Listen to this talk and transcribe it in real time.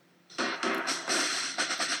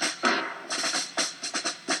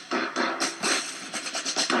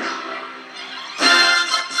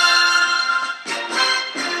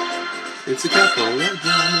It's a couple of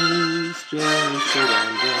dummies, just sit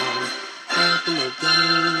down. Couple of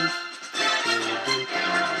dummies, couple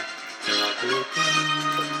of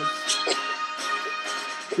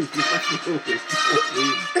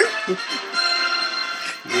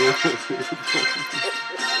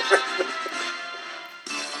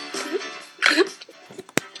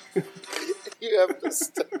You have to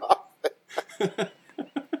stop.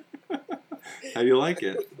 How do you like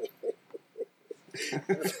it?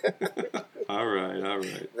 All right.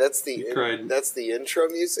 That's the intro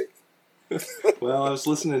music. Well, I was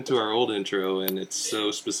listening to our old intro, and it's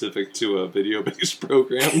so specific to a video-based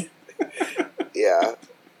program. Yeah.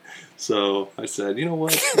 So I said, you know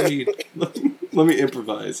what? Let me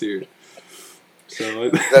improvise here. So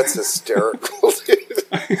That's hysterical, dude.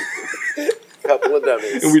 Couple of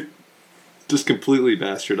dummies. And we just completely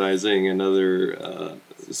bastardizing another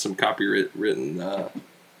some copyright-written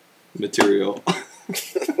material.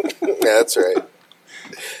 Yeah, that's right.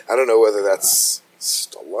 I don't know whether that's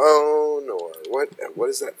Stallone or what. What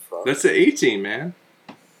is that from? That's the A-Team, man.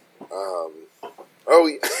 Oh,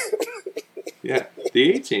 yeah. Yeah,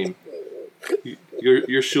 the A-Team.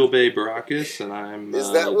 You're Shulbey Baracus, and I'm...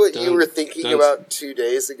 Is that what you were thinking about 2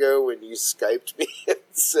 days ago when you Skyped me and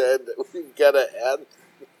said that we've got to add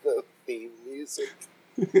the theme music?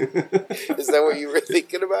 Is that what you were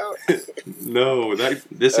thinking about? No,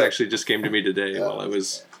 this actually just came to me today while I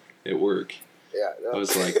was at work. Yeah, no. I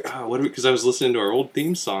was like, because I was listening to our old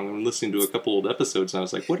theme song and listening to a couple old episodes, and I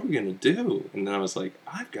was like, what are we going to do? And then I was like,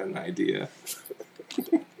 I've got an idea.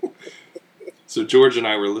 So George and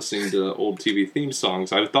I were listening to old TV theme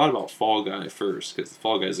songs. I thought about Fall Guy first, because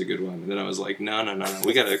Fall Guy's a good one. And then I was like, no,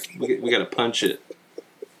 we gotta punch it.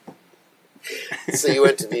 So you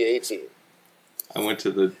went to the A-Team. I went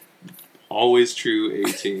to the always true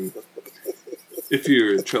A-Team. If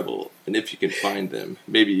you're in trouble, and if you can find them,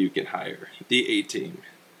 maybe you can hire the A-Team.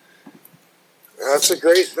 That's a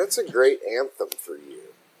great anthem for you,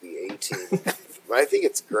 the A-Team. I think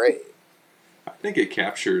it's great. I think it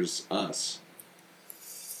captures us.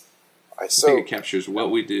 I So think it captures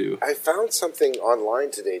what we do. I found something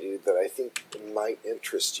online today, dude, that I think might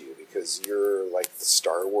interest you because you're like the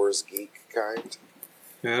Star Wars geek kind.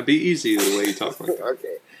 Yeah, it'd be easy the way you talk like that.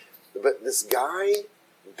 Okay. But this guy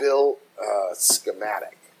built a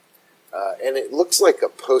schematic, and it looks like a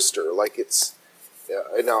poster, like it's...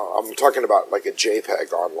 now, I'm talking about like a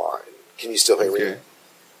JPEG online. Can you still hear me?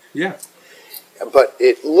 Yeah. But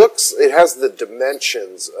it has the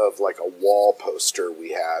dimensions of like a wall poster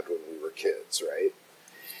we had when we were kids, right?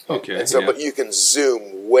 Okay. And so, but you can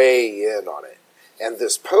zoom way in on it. And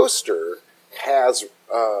this poster has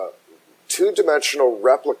two-dimensional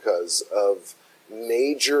replicas of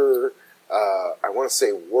major, I want to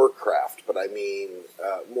say Warcraft, but I mean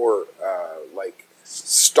more like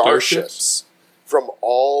starships from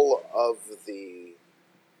all of the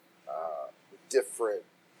different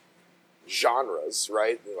genres,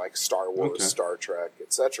 right? Like Star Wars, Star Trek,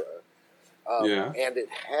 etc. And it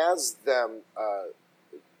has them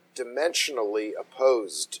dimensionally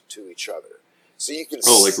opposed to each other. So you can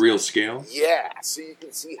like real scale? Yeah, so you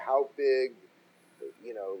can see how big,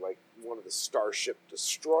 like one of the Starship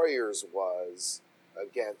Destroyers was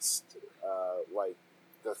against, like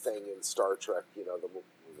the thing in Star Trek,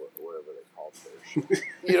 whatever they call it.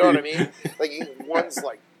 You know what I mean? Like one's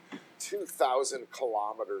like 2,000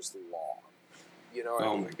 kilometers long.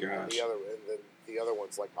 Oh my gosh! And then the other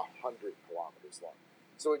one's like 100 kilometers long.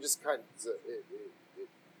 So it just kind of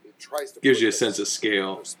it tries to gives you a sense of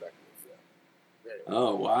scale. Perspective, yeah. Anyway.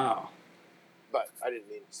 Oh wow! But I didn't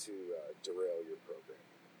mean to derail your program.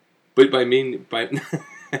 But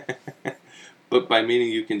by meaning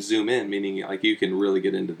you can zoom in, meaning like you can really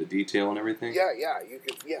get into the detail and everything. Yeah, you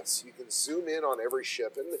can zoom in on every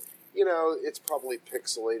ship, and it's probably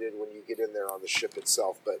pixelated when you get in there on the ship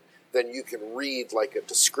itself, but then you can read like a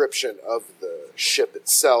description of the ship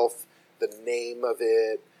itself, the name of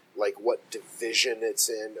it, like what division it's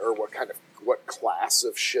in, or what class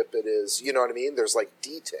of ship it is. You know what I mean? There's like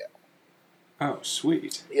detail. Oh,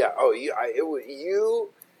 sweet. Yeah. Oh,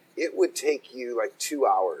 it would take you like 2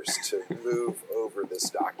 hours to move over this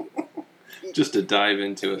document. Just to dive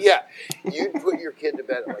into it. Yeah. You'd put your kid to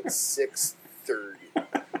bed at like 6:30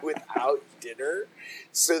 without dinner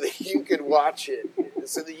so that you can watch it,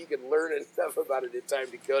 so that you can learn enough about it in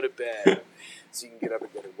time to go to bed so you can get up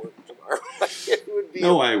and go to work tomorrow. It would be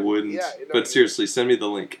I wouldn't. Yeah, but seriously, send me the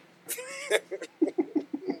link.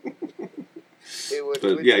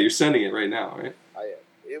 You're sending it right now, right? I am.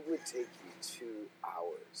 It would take you 2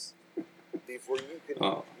 hours before you can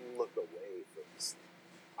look away from this.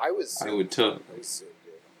 I would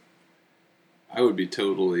I would be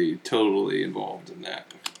totally involved in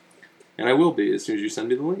that. And I will be as soon as you send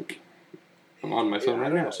me the link. I'm on my phone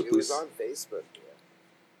right now, so please. It was on Facebook.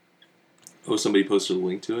 Oh, somebody posted a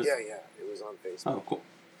link to it? Yeah. It was on Facebook. Oh, cool.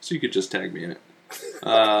 So you could just tag me in it.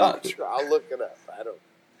 I'll look it up. I don't.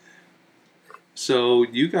 So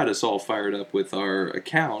you got us all fired up with our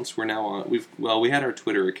accounts. We're now on. We had our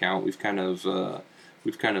Twitter account. We've kind of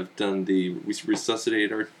done we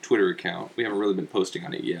resuscitated our Twitter account. We haven't really been posting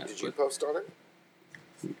on it yet. Did you post on it?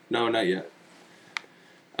 No, not yet.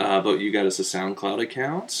 But you got us a SoundCloud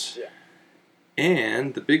account. Yeah.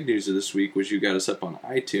 And the big news of this week was you got us up on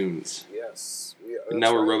iTunes. Yes. And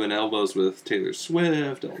now we're rubbing elbows with Taylor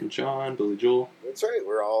Swift, Elton John, Billy Joel. That's right.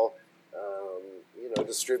 We're all,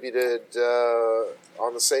 distributed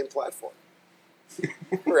on the same platform.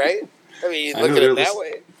 Right? I mean, you look at it that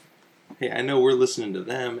way. Hey, I know we're listening to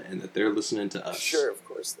them and that they're listening to us. Sure, of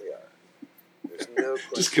course they are. There's no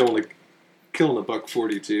question. Just killing a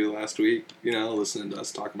 $1.42 last week, listening to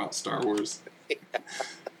us talk about Star Wars. Yeah.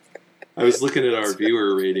 I was looking at our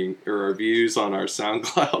viewer rating, or our views on our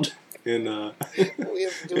SoundCloud. And, do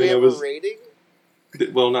we have a rating?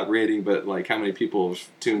 Well, not rating, but like how many people have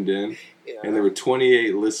tuned in. Yeah. And there were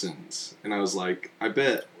 28 listens. And I was like, I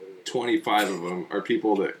bet 25 of them are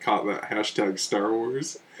people that caught that hashtag Star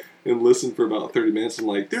Wars and listened for about 30 minutes and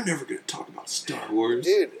like, they're never going to talk about Star Wars.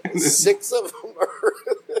 Dude, 6 of them are...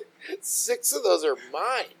 6 of those are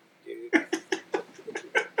mine, dude. And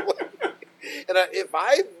if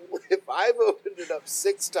I've opened it up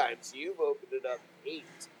 6 times, you've opened it up 8,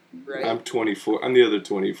 right? I'm 24. I'm the other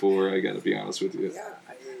 24. I got to be honest with you. Yeah,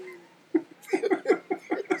 I mean,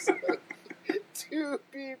 there's like 2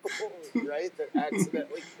 people, right, that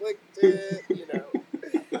accidentally clicked it.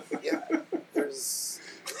 Yeah, there's.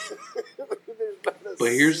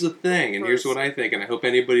 But here's the thing, and here's what I think, and I hope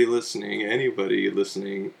anybody listening,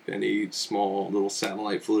 any small little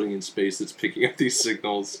satellite floating in space that's picking up these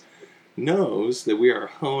signals, knows that we are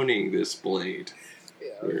honing this blade.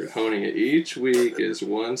 Yeah, we're honing it each week as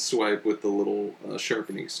one swipe with the little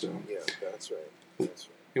sharpening stone. Yeah, that's right. That's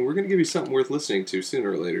right. And we're going to give you something worth listening to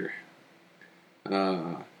sooner or later.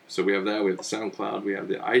 So we have that. We have the SoundCloud. We have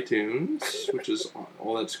the iTunes, which is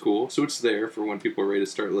all that's cool. So it's there for when people are ready to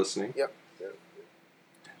start listening. Yep.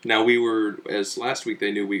 Now as last week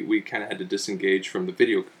they knew we kind of had to disengage from the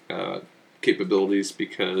video capabilities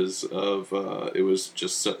because of it was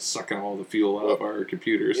just sucking all the fuel out of our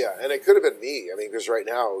computers. Yeah, and it could have been me. I mean, because right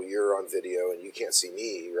now you're on video and you can't see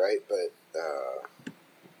me, right? But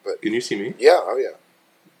can you see me? Yeah. Oh yeah.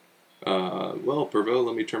 Well, Pervo,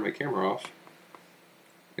 let me turn my camera off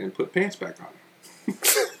and put pants back on.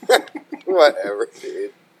 Whatever,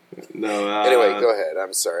 dude. No. Anyway, go ahead.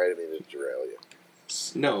 I'm sorry, I didn't mean to derail you.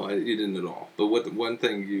 No, you didn't at all. But one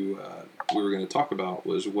thing we were going to talk about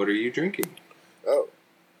was, what are you drinking? Oh,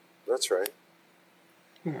 that's right.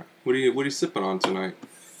 Yeah. What are you sipping on tonight?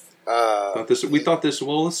 We thought this.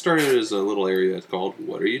 Well, let's start it as a little area called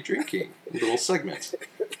 "What Are You Drinking?" A little segment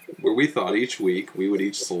where we thought each week we would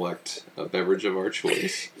each select a beverage of our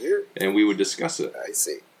choice, and we would discuss it. I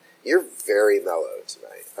see. You're very mellow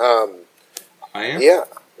tonight. I am. Yeah,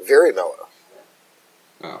 very mellow.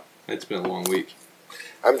 Oh, it's been a long week.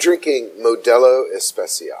 I'm drinking Modelo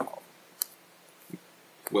Especial.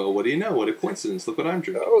 Well, what do you know? What a coincidence. Look what I'm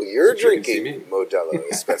drinking. Oh, you're drinking Modelo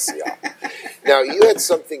Especial. Now, you had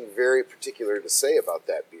something very particular to say about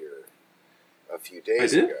that beer a few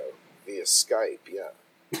days ago via Skype, yeah.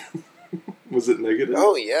 Was it negative?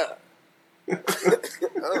 Oh, yeah.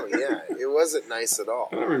 Oh, yeah. It wasn't nice at all.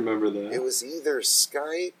 I don't remember that. It was either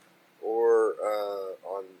Skype or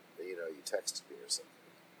you texted me or something.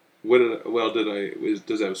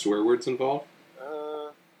 Does it have swear words involved?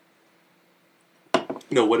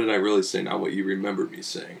 No, what did I really say? Not what you remember me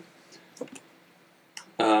saying.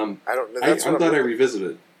 I don't know. I'm glad I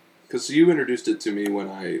revisited, because you introduced it to me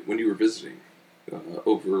when you were visiting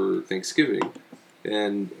over Thanksgiving,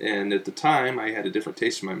 and at the time I had a different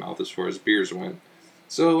taste in my mouth as far as beers went,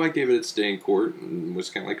 so I gave it its day in court and was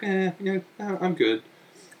kind of like, I'm good.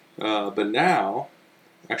 But now,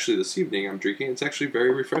 actually this evening I'm drinking. It's actually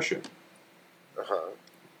very refreshing.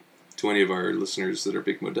 To any of our listeners that are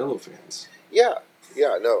big Modelo fans. Yeah,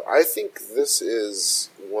 no, I think this is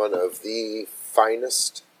one of the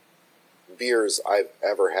finest beers I've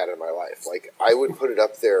ever had in my life. Like, I would put it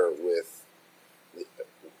up there with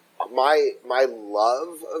my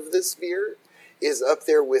love of this beer is up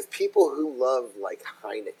there with people who love, like,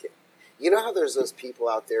 Heineken. You know how there's those people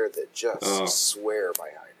out there that just swear by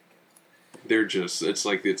Heineken? It's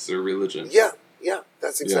like it's their religion. Yeah,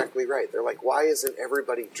 that's exactly right. They're like, why isn't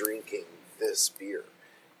everybody drinking this beer?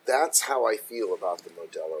 That's how I feel about the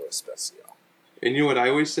Modelo Especial. And you know what I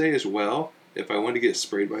always say is, well, if I wanted to get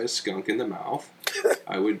sprayed by a skunk in the mouth,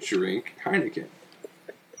 I would drink Heineken.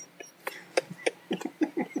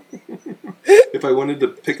 If I wanted to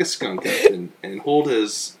pick a skunk up and hold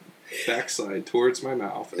his backside towards my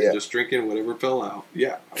mouth and just drink in whatever fell out,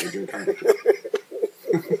 I would drink Heineken.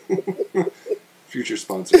 Future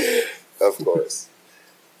sponsor. Of course.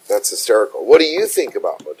 That's hysterical. What do you think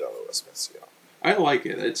about Modelo Especial? I like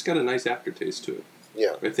it. It's got a nice aftertaste to it.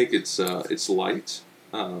 Yeah. I think it's light.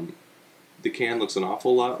 The can looks an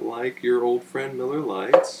awful lot like your old friend Miller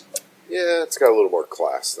Lights. Yeah, it's got a little more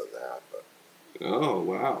class than that. But. Oh,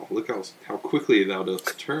 wow. Look how quickly thou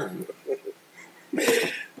doth turn.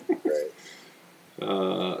 Right.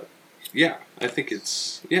 I think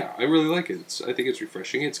it's... Yeah, I really like it. I think it's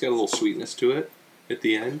refreshing. It's got a little sweetness to it at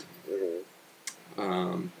the end.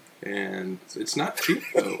 Mm-hmm. And it's not cheap,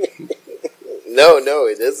 though. No,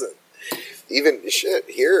 it isn't. Even,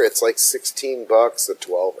 here it's like $16 a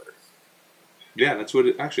 12er. Yeah, that's what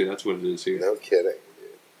it is here. No kidding,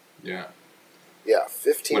 dude. Yeah. Yeah,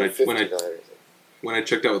 $15.59. When I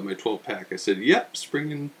checked out with my 12-pack, I said, yep,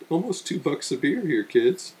 springing almost $2 a beer here,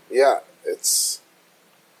 kids. Yeah,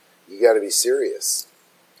 you got to be serious.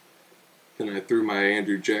 Then I threw my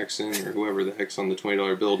Andrew Jackson or whoever the heck's on the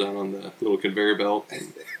 $20 bill down on the little conveyor belt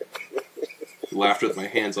and laughed with my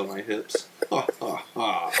hands on my hips. Ha, ha,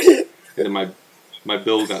 ha. And then my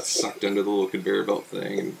bill got sucked under the little conveyor belt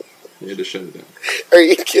thing and we had to shut it down. Are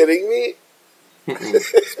you kidding me?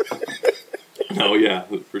 No, yeah,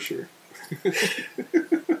 for sure.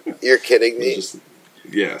 You're kidding me?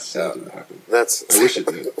 Yes, that didn't happen. I wish it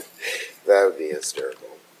did. That would be hysterical.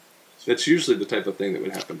 That's usually the type of thing that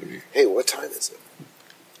would happen to me. Hey, what time is it?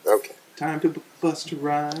 Okay. Time to bust a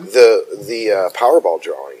rhyme. The Powerball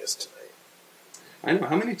drawing is tonight. I know.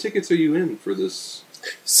 How many tickets are you in for this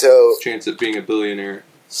chance at being a billionaire?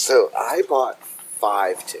 So I bought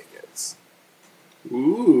 5 tickets.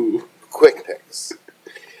 Ooh. Quick picks.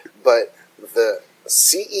 But the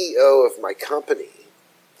CEO of my company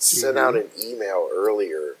sent out an email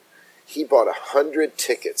earlier. He bought 100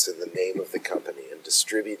 tickets in the name of the company and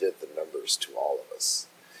distributed the numbers to all of us.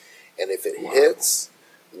 And if it hits,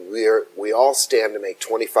 we all stand to make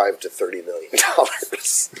 $25 to $30 million.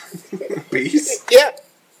 Please? Yeah.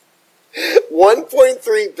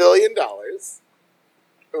 $1.3 billion,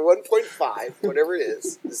 or 1.5, whatever it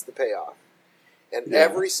is the payoff. And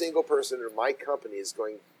every single person in my company is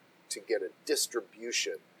going to get a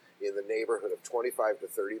distribution in the neighborhood of $25 to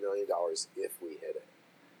 $30 million if we hit it.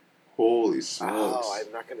 Holy smokes. Oh,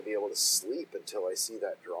 I'm not going to be able to sleep until I see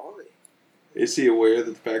that drawing. Is he aware of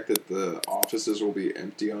the fact that the offices will be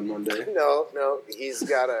empty on Monday? No. He's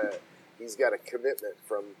got a commitment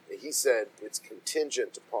from. He said it's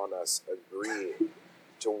contingent upon us agreeing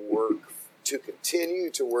to continue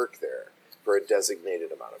to work there for a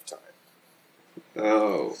designated amount of time.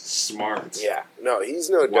 Oh, smart. Yeah. No, he's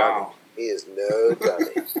no dummy. He is no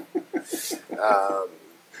dummy.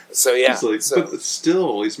 So yeah. But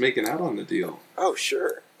still, he's making out on the deal. Oh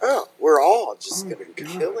sure. Oh, we're all just going to be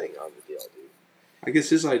killing on the deal, dude. I guess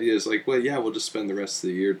his idea is like, well, yeah, we'll just spend the rest of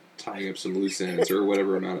the year tying up some loose ends or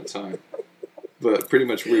whatever amount of time. But pretty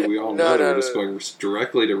much we all know we're just going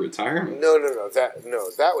directly to retirement. No.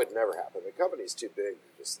 That would never happen. The company's too big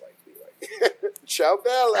to just be like, ciao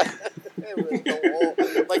bella.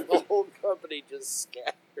 the whole company just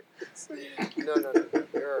scatters. No.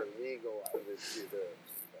 There are legal avenues to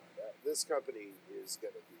this company is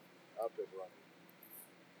going to be up and running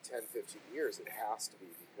 10, 15 years. It has to be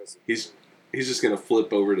because of he's just going to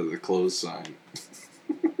flip over to the close sign.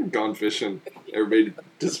 Gone fishing. Everybody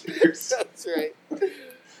disappears. That's right.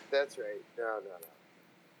 No.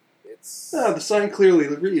 It's the sign clearly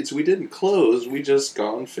reads, we didn't close, we just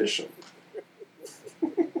gone fishing.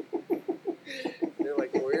 They're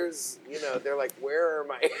like, they're like, where are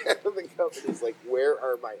my, the company's like, where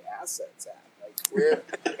are my assets at? Like, where,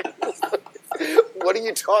 what are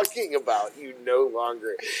you talking about? You no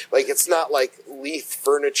longer, it's not like Leith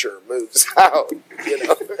Furniture moves out,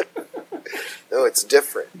 No, it's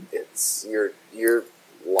different. It's, you're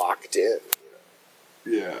locked in,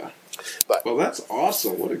 Yeah. But, well, that's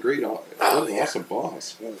awesome. What a great, awesome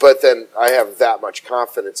boss. But then I have that much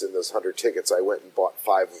confidence in those 100 tickets, I went and bought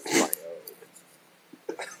 5 of my own.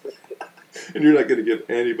 And you're not going to give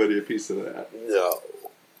anybody a piece of that. No.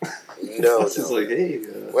 It's just like, hey.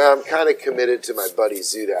 Well, I'm kind of committed to my buddy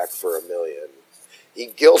Zudak for $1 million. He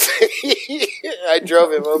guilted me. I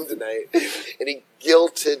drove him home tonight, and he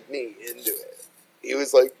guilted me into it. He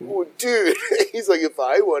was like, oh, dude. He's like, if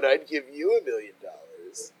I won, I'd give you $1 million.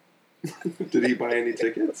 Did he buy any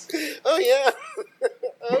tickets? Oh, yeah.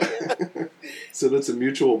 Oh, yeah. So that's a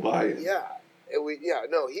mutual buy-in. Yeah.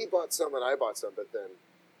 And he bought some and I bought some, but then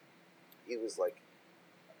he was like,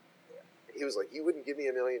 you wouldn't give me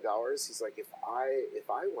 $1 million. He's like, if I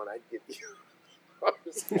won, I'd give you. I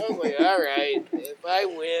was like, all right, if I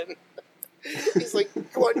win. He's like,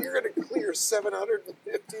 come on, you're going to clear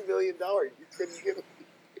 $750 million. You couldn't give me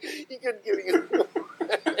one.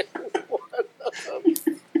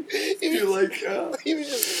 He was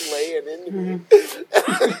just laying into me.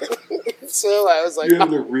 So I was like, you're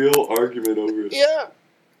having a real argument over it. Yeah.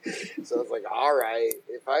 So I was like, all right,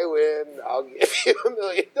 if I win, I'll give you $1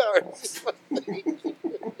 million.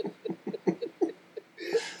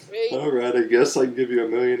 All right, I guess I can give you $1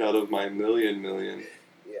 million out of my million.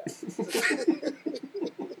 Yeah.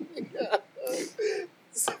 Yeah.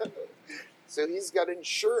 So he's got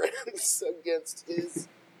insurance against his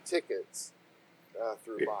tickets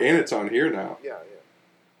through Bob. And it's on here now. Yeah.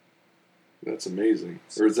 That's amazing.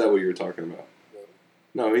 Or is that what you were talking about?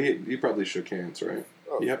 No, you probably shook hands, right?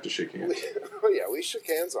 Oh. You have to shake hands. We shook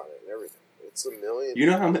hands on it and everything. It's $1 million. You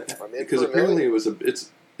know how many? Because apparently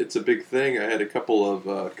it's a big thing. I had a couple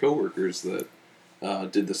of coworkers that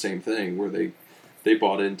did the same thing where they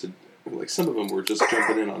bought into, like, some of them were just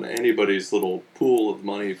jumping in on anybody's little pool of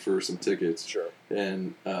money for some tickets. Sure.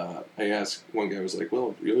 And I asked, one guy was like,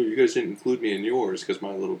 well, you guys didn't include me in yours because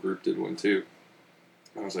my little group did one too.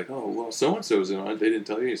 I was like, oh, well, so-and-so's in on it. They didn't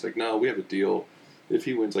tell you? He's like, no, we have a deal. If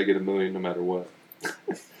he wins, I get $1 million no matter what.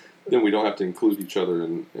 Then we don't have to include each other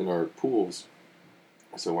in our pools.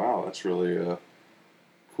 I said, wow, that's really a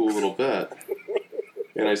cool little bet.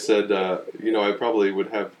 And I said, I probably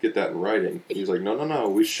would get that in writing. He was like, no,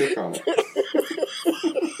 we shook on it.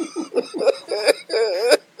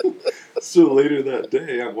 So later that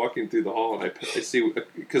day, I'm walking through the hall, and I see,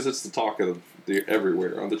 because it's the talk of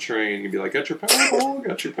everywhere. On the train, you'd be like, got your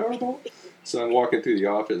Powerball? So I'm walking through the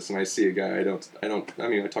office, and I see a guy. I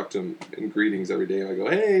talk to him in greetings every day, and I go,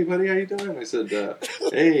 hey, buddy, how you doing? I said,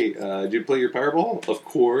 hey, did you play your Powerball? Of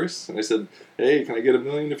course. And I said, hey, can I get $1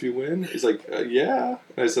 million if you win? He's like, yeah.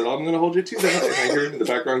 And I said, I'm going to hold you to that. And I hear him in the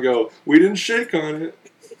background go, we didn't shake on it.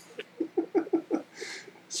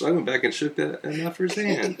 So I went back and shook that enough for his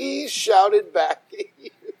hand. He shouted back at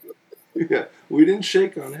you. Yeah, we didn't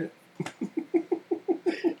shake on it.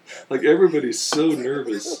 Like, everybody's so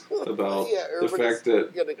nervous about the fact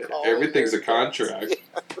that everything's a contract. Yeah,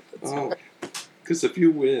 oh, because if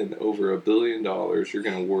you win over $1 billion, you're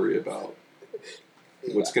going to worry about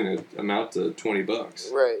what's going to amount to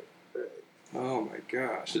 $20. Right. Oh my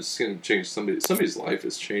gosh, it's going to change somebody's life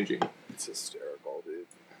is changing. It's hysterical, dude.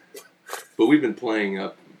 But we've been playing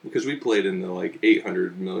up, because we played in the, like,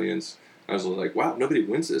 800 millions. I was like, wow, nobody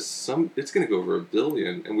wins this. It's going to go over $1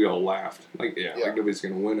 billion. And we all laughed. Like, yeah. Like nobody's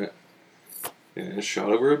going to win it. And it shot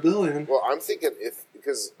over $1 billion. Well, I'm thinking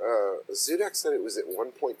because Zudak said it was at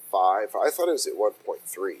 1.5. I thought it was at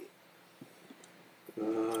 1.3.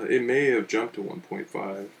 It may have jumped to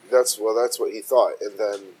 1.5. That's what he thought. And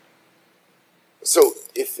then, so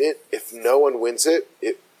if no one wins it,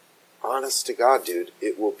 honest to God, dude,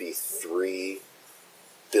 it will be $3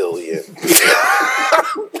 billion.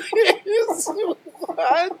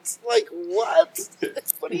 What? Like, what?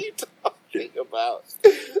 What are you talking about?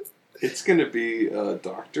 It's going to be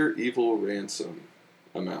Dr. Evil ransom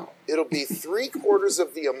amount. It'll be 3/4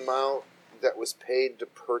 of the amount that was paid to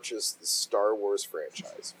purchase the Star Wars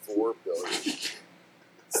franchise. $4 billion. It's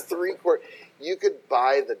 3/4. You could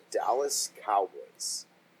buy the Dallas Cowboys.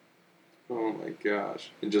 Oh my gosh.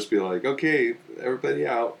 And just be like, okay, everybody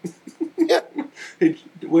out. Yeah. Hey,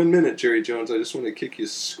 1 minute, Jerry Jones. I just want to kick you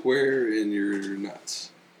square in your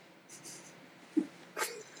nuts.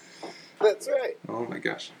 That's right. Oh my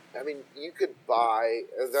gosh. I mean, you could buy,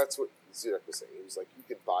 that's what Zudak was saying. He was like, you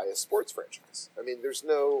could buy a sports franchise. I mean, there's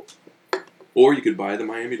no... Or you could buy the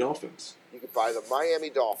Miami Dolphins. You could buy the Miami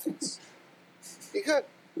Dolphins. You could.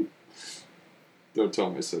 Don't tell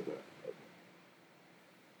him I said that.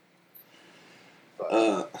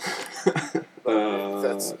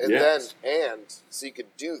 So you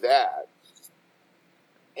could do that,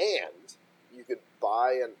 and you could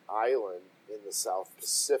buy an island in the South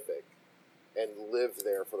Pacific and live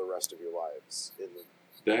there for the rest of your lives.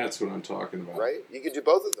 That's what I'm talking about. Right? You could do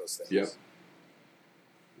both of those things. Yep.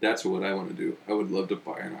 That's what I want to do. I would love to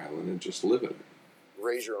buy an island and just live in it.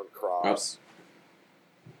 Raise your own crops.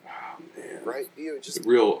 Oh, man. Right? You just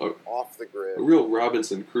off the grid. A real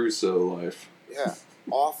Robinson Crusoe life. Yeah.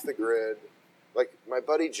 Off the grid. Like my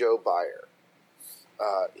buddy Joe Byer,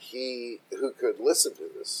 who could listen to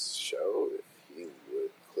this show if he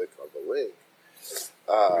would click on the link.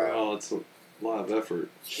 Well, it's a lot of effort.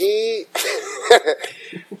 He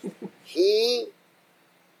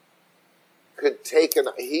could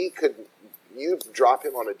you drop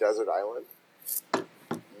him on a desert island,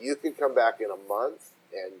 you could come back in a month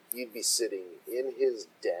and you'd be sitting in his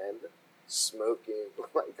den smoking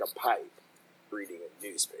like a pipe, reading a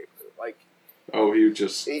newspaper. Like, oh, he would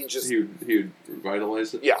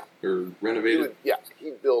revitalize it? Yeah. Or renovate it? Yeah,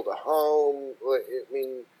 he'd build a home. I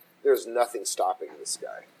mean, there's nothing stopping this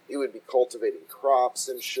guy. He would be cultivating crops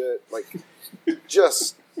and shit, like,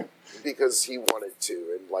 just because he wanted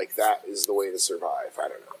to, and like that is the way to survive. I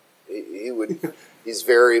don't know. He's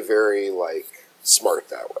very, very like smart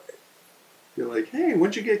that way. You're like, hey,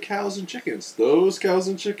 when'd you get cows and chickens? Those cows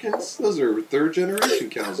and chickens? Those are third generation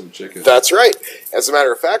cows and chickens. That's right. As a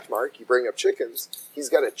matter of fact, Mark, you bring up chickens. He's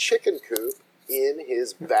got a chicken coop in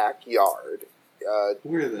his backyard.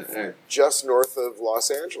 Where the heck? Just north of Los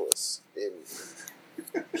Angeles.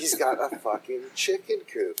 He's got a fucking chicken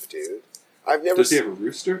coop, dude. I've never. Does he have a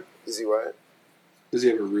rooster? Is he what? Does he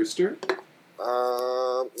have a rooster?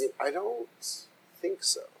 I don't think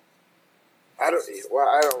so. I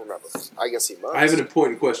don't remember. I guess he must. I have an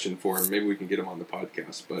important question for him. Maybe we can get him on the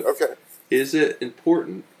podcast. But okay. Is it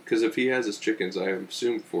important? Because if he has his chickens, I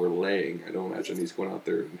assume for laying. I don't imagine he's going out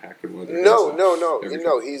there and hacking one of their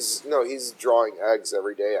No. He's drawing eggs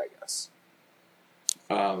every day, I guess.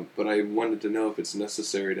 But I wanted to know if it's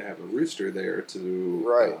necessary to have a rooster there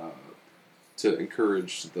to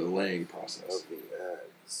encourage the laying process of the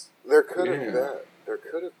eggs. There could have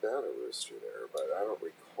been a rooster there, but I don't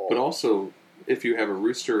recall. But also, if you have a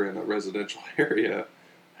rooster in a residential area,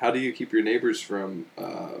 how do you keep your neighbors from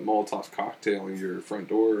Molotov cocktailing your front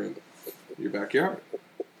door and your backyard?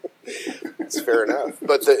 It's fair enough.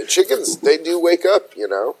 But the chickens, they do wake up, in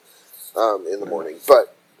the morning.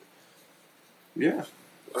 But yeah.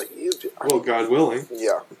 But well, God willing.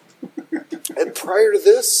 Yeah. And prior to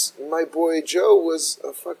this, my boy Joe was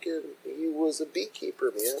he was a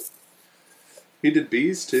beekeeper, man. He did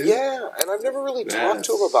bees too? Yeah, and I've never really talked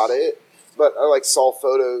to him about it, but I saw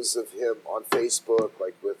photos of him on Facebook,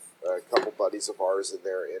 with a couple buddies of ours in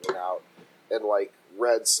there, in and out, and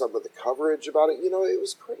read some of the coverage about it. It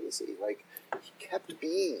was crazy. He kept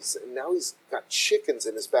bees, and now he's got chickens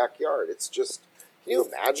in his backyard. It's just, can you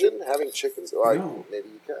imagine having chickens? Well, no. Maybe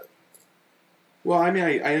you can. Well, I mean,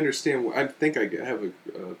 I understand. I think I have a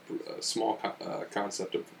small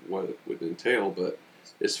concept of what it would entail, but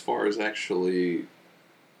as far as actually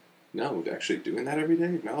doing that every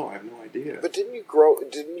day, no, I have no idea. But didn't you grow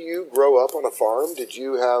up on a farm? Did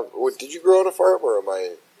you grow on a farm, or am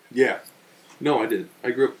I? Yeah, no, I did. I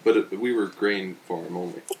grew up, but we were grain farm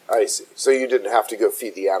only. I see. So you didn't have to go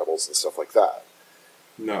feed the animals and stuff like that.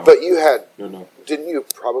 No. But you had... No. Did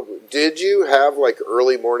you have,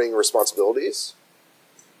 early morning responsibilities?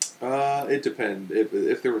 It depends.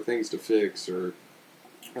 If there were things to fix or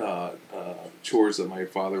chores that my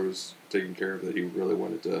father was taking care of that he really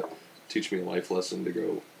wanted to teach me a life lesson to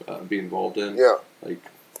go be involved in. Yeah.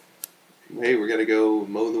 Hey, we're going to go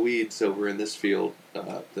mow the weeds over in this field.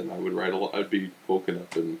 Then I would I'd be woken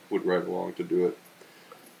up and would ride along to do it.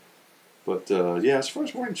 But, as far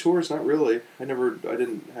as morning chores, not really. I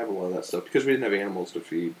didn't have a lot of that stuff because we didn't have animals to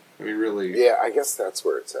feed. I mean, really... Yeah, I guess that's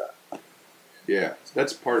where it's at. Yeah,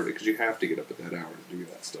 that's part of it because you have to get up at that hour to do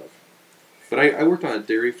that stuff. But I worked on a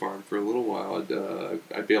dairy farm for a little while.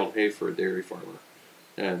 I baled hay for a dairy farmer.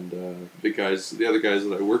 And the other guys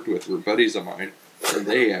that I worked with were buddies of mine, and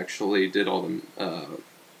they actually did all the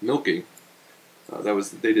milking.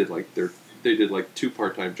 They did two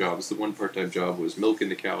part-time jobs. The one part-time job was milking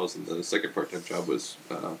the cows, and the second part-time job was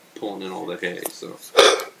pulling in all the hay. So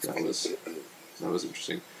that was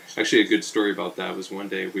interesting. Actually, a good story about that was one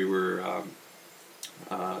day we were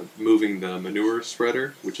moving the manure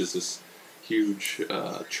spreader, which is this huge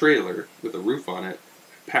trailer with a roof on it,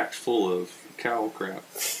 packed full of cow crap,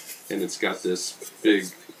 and it's got this big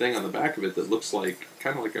thing on the back of it that looks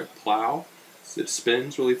kind of like a plow that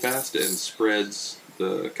spins really fast and spreads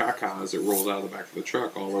the caca as it rolls out of the back of the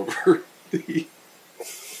truck all over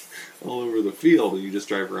the field, and you just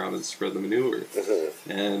drive around and spread the manure.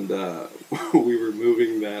 And we were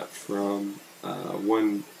moving that from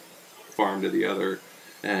one farm to the other,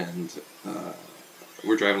 and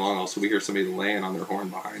we're driving along. Also, we hear somebody laying on their horn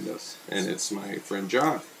behind us, and it's my friend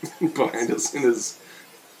John behind us in his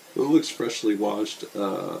it looks freshly washed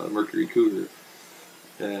Mercury Cougar.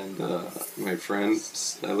 And I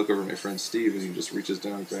look over at my friend Steve, and he just reaches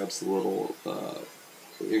down and grabs the little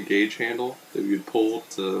engage handle that you'd pull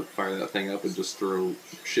to fire that thing up and just throw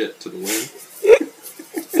shit to the wind.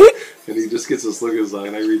 And he just gets this look in his eye,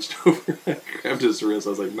 and I reached over and I grabbed his wrist. I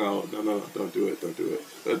was like, no, don't do it.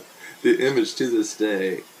 But the image to this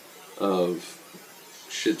day of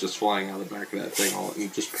shit just flying out the back of that thing, all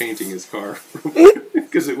and just painting his car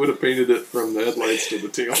because it would have painted it from the headlights to the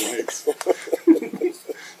tail lights.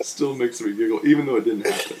 Still makes me giggle, even though it didn't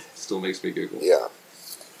happen. Still makes me giggle. Yeah.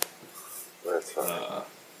 That's funny.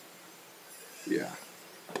 Yeah.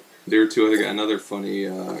 There are two other guys. Another funny,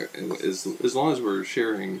 as long as we're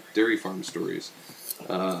sharing dairy farm stories,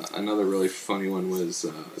 another really funny one was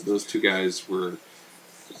those two guys were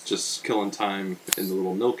just killing time in the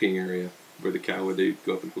little milking area where the cow would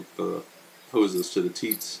go up and hook the hoses to the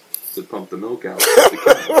teats to pump the milk out.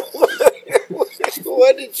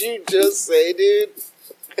 What did you just say, dude?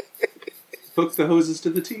 Hook the hoses to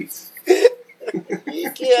the teats.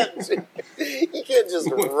 You can't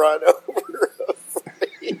just run over a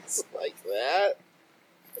phrase like that.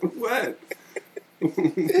 What?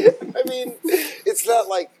 I mean, it's not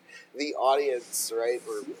like the audience, right?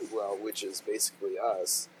 Or, well, which is basically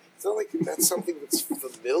us. It's not like that's something that's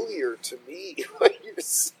familiar to me, what you're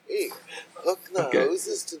saying. Hook the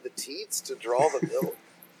hoses to the teats to draw the milk?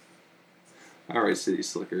 All right, City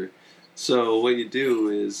Slicker. So what you do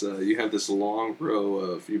is you have this long row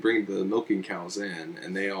of, you bring the milking cows in,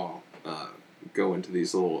 and they all go into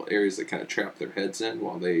these little areas that kind of trap their heads in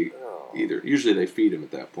while they usually they feed them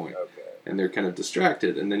at that point. Okay. And they're kind of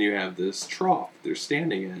distracted. And then you have this trough they're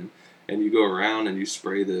standing in, and you go around and you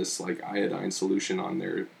spray this like iodine solution on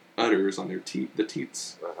their udders, on their the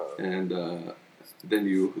teats. Uh-huh. And then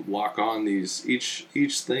you lock on these, each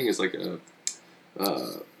thing is like a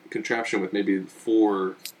contraption with maybe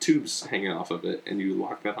 4 tubes hanging off of it, and you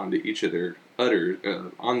lock that onto each of their udders.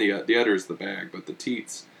 On the udder is the bag, but the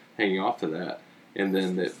teats hanging off to that, and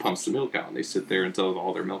then it pumps the milk out, and they sit there until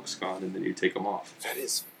all their milk's gone, and then you take them off. That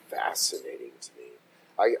is fascinating to me.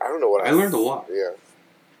 I don't know what I learned a lot. Yeah.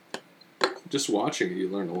 Just watching it, you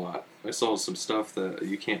learn a lot. I saw some stuff that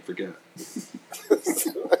you can't forget.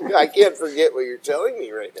 I can't forget what you're telling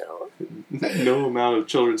me right now. No amount of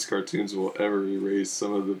children's cartoons will ever erase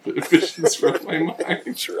some of the visions from my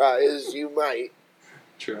mind. Try as you might.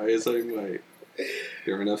 Try as I might.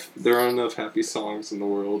 There aren't enough happy songs in the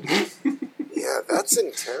world. Yeah, that's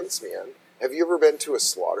intense, man. Have you ever been to a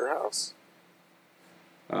slaughterhouse?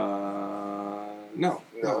 No,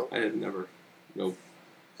 I had never. Nope.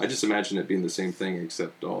 I just imagine it being the same thing,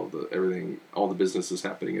 except all the business is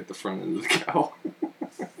happening at the front end of the cow.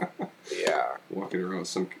 Yeah. Walking around with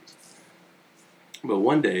some. But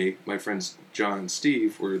one day, my friends John and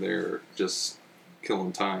Steve were there just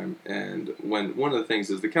killing time, and one of the things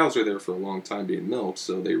is the cows are there for a long time being milked,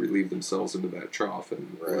 so they relieve themselves into that trough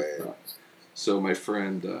and whatnot. So my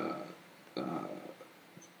friend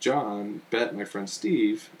John bet my friend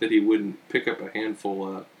Steve that he wouldn't pick up a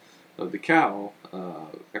handful of the cow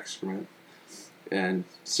excrement and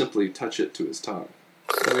simply touch it to his tongue.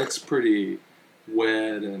 And it's pretty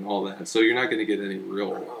wet and all that, so you're not going to get any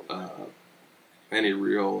real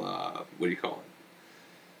what do you call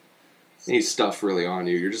it? Any stuff really on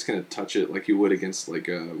you. You're just going to touch it like you would against like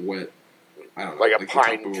a wet, I don't know, like a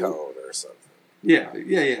pine cone or something. Yeah.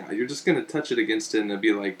 You're just going to touch it against it, and it'd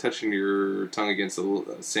be like touching your tongue against a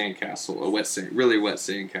sandcastle, really wet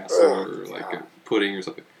sandcastle, or like a pudding or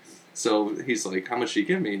something. So he's like, "How much do you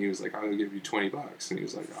give me?" And he was like, "I'll give you $20." And he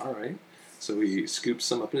was like, "All right." So he scoops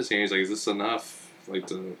some up in his hand. He's like, "Is this enough, like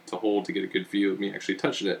to hold to get a good view of me actually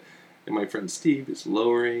touching it?" And my friend Steve is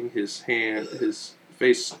lowering his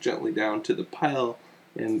face gently down to the pile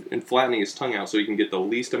and flattening his tongue out so he can get the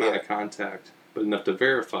least amount of contact, but enough to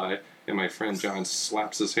verify. And my friend John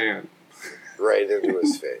slaps his hand right into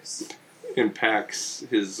his face, impacts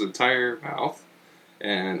his entire mouth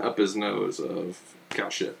and up his nose of cow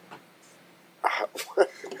shit.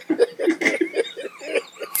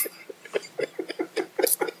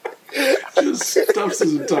 Just stuffs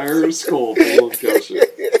his entire skull full of cow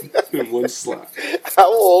shit in one slap.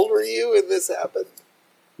 How old were you when this happened?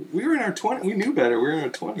 We were in our 20s. We knew better. We were in our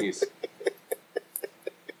 20s.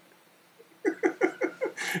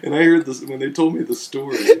 And I heard this when they told me the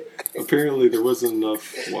story. Apparently, there wasn't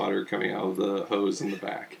enough water coming out of the hose in the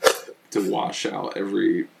back to wash out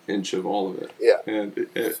every inch of all of it. Yeah. And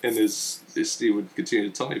as Steve would continue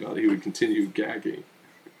to tell me about it, he would continue gagging,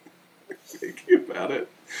 thinking about it.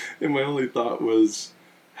 And my only thought was,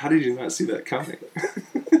 how did you not see that coming?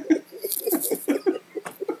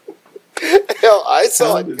 Hell, I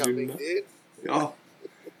saw it coming, dude. Oh,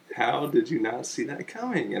 how did you not see that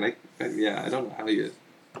coming? And I don't know how do you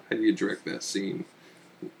direct that scene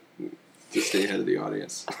to stay ahead of the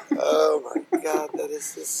audience. Oh my god, that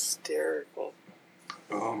is hysterical.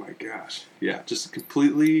 Oh my gosh. Yeah, just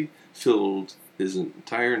completely filled his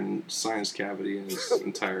entire sinus cavity and his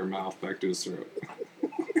entire mouth back to his throat.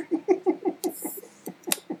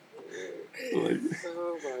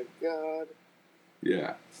 Oh my god.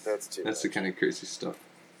 Yeah. That's too That's much. the kind of crazy stuff.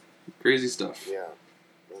 Crazy stuff. Yeah.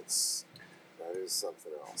 That is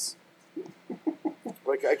something else.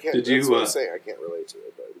 Like, I can't, Did that's you, what I'm saying, I can't relate to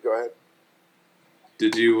it, but go ahead.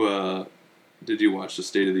 Did you watch the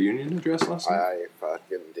State of the Union address last night? I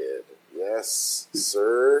fucking did. Yes,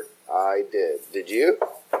 sir, I did. Did you?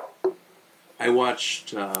 I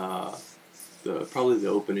watched probably the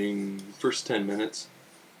opening first 10 minutes,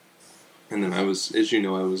 and then I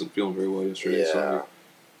wasn't feeling very well yesterday, so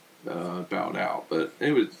I bowed out. But I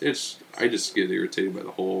just get irritated by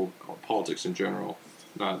the whole politics in general,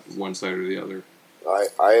 not one side or the other.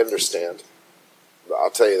 I understand. But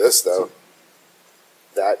I'll tell you this, though.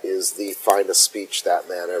 That is the finest speech that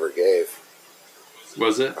man ever gave.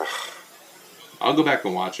 Was it? I'll go back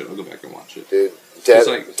and watch it. Dude,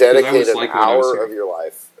 dedicate an hour of your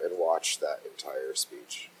life and watch that entire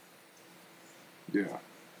speech. Yeah.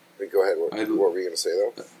 Go ahead. What were you going to say,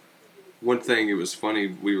 though? One thing, it was funny.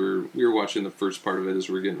 We were watching the first part of it as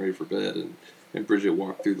we were getting ready for bed, and Bridget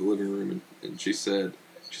walked through the living room, and she said,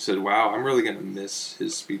 "Wow, I'm really going to miss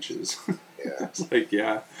his speeches." Yeah. I was like,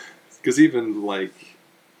 yeah. Because even, like,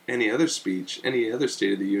 any other speech, any other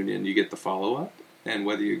State of the Union, you get the follow-up, and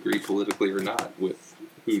whether you agree politically or not with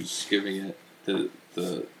who's giving it the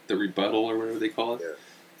rebuttal or whatever they call it,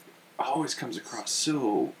 always comes across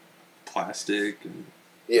so plastic and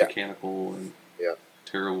mechanical and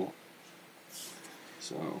terrible.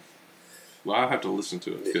 So, well, I'll have to listen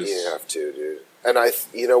to it. You have to, dude. And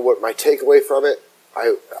you know what, my takeaway from it,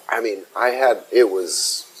 it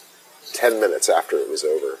was 10 minutes after it was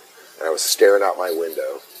over, and I was staring out my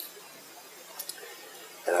window,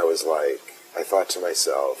 and I thought to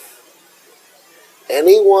myself,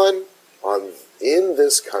 anyone in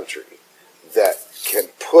this country that can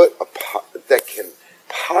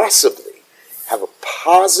possibly have a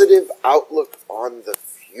positive outlook on the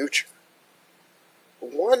future,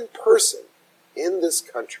 one person in this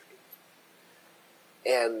country,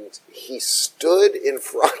 and he stood in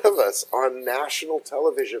front of us on national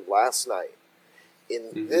television last night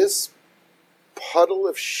in this puddle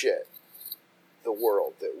of shit, the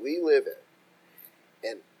world that we live in,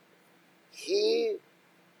 and he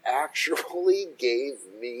actually gave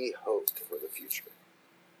me hope for the future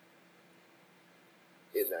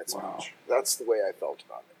in that speech. Wow. That's the way I felt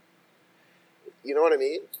about it. You know what I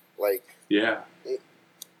mean? Like, yeah,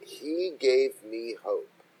 he gave me hope.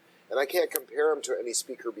 And I can't compare him to any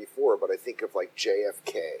speaker before, but I think of like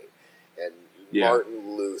JFK and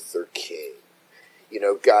Martin Luther King. You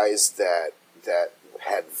know, guys that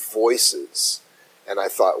had voices. And I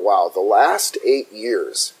thought, wow, the last 8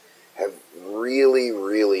 years have really,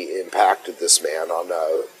 really impacted this man on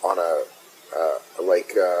a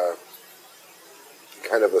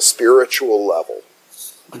kind of a spiritual level,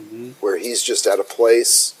 where he's just at a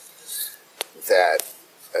place that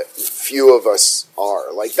few of us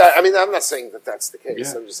are like that. I mean, I'm not saying that that's the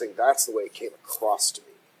case. I'm just saying that's the way it came across to me.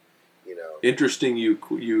 You know, interesting.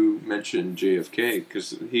 You mentioned JFK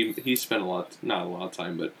because he spent not a lot of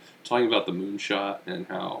time, but talking about the moonshot and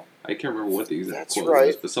how I can't remember what the exact quote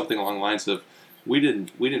was, but something along the lines of we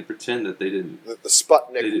didn't pretend that they didn't the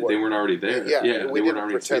Sputnik they weren't already there. Yeah, we they didn't weren't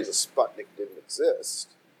already pretend the Sputnik didn't exist.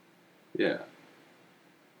 Yeah,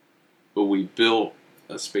 but we built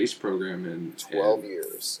a space program in 12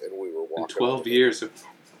 years, and we were walking. In 12 years, we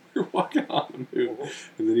were walking on the moon.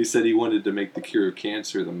 And then he said he wanted to make the cure of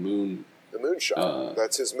cancer the moon. The moonshot.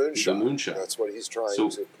 That's his moonshot. The moonshot. That's what he's trying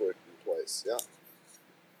to put in place. Yeah.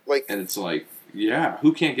 Like, and it's like, yeah,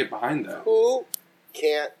 who can't get behind that? Who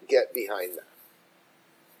can't get behind that?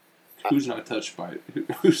 Who's not touched by it?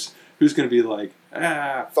 Who's going to be like,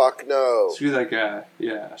 fuck no. Screw that guy.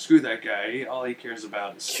 Yeah, screw that guy. All he cares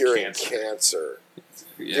about is curing cancer.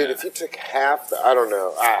 Yeah. Dude, if you took half, I don't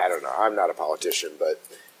know. I'm not a politician, but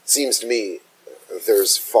it seems to me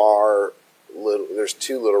there's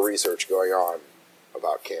too little research going on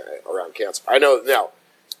about around cancer. I know now.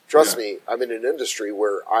 Trust me, I'm in an industry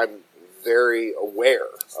where I'm very aware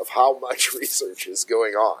of how much research is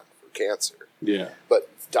going on for cancer. Yeah. But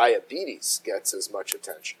diabetes gets as much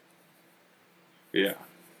attention. Yeah.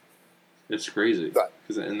 It's crazy.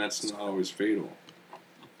 And that's not always fatal.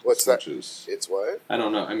 What's that? It's what? I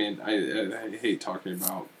don't know. I mean, I hate talking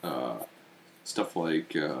about stuff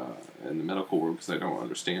like in the medical world because I don't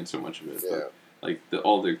understand so much of it. Yeah. But like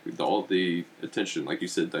all the attention, like you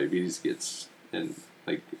said, diabetes gets, and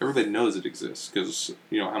like everybody knows it exists because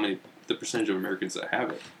you know the percentage of Americans that have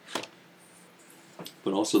it.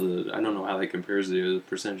 But also I don't know how that compares to the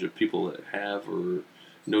percentage of people that have or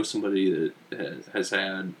know somebody that has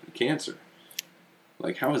had cancer.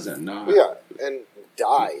 Like, how is that not? Yeah, and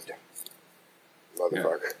died.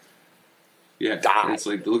 motherfucker. Yeah, Died. it's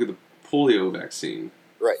like, look at the polio vaccine.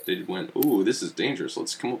 Right. They went, ooh, this is dangerous.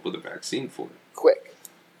 Let's come up with a vaccine for it. Quick.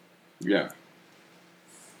 Yeah.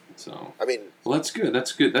 So. I mean. Well, that's good.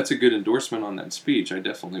 That's good. That's a good endorsement on that speech. I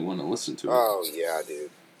definitely want to listen to it. Oh, yeah,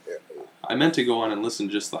 dude. Yeah. I meant to go on and listen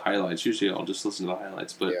to just the highlights. Usually I'll just listen to the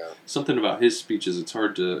highlights. But something about his speeches, it's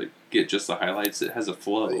hard to get just the highlights. It has a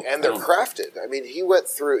flow. And they're crafted. I mean, he went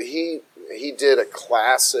through, he did a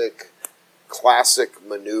classic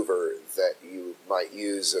maneuver that you might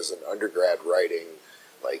use as an undergrad writing,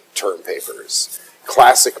 like term papers.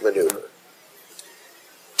 Classic maneuver.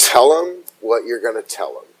 Tell them what you're going to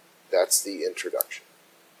tell them. That's the introduction.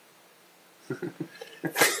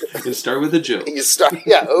 You start with a joke.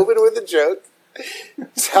 Open with a joke.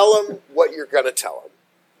 Tell them what you're going to tell them.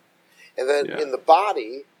 And then in the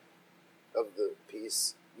body of the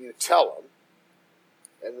piece, you tell them.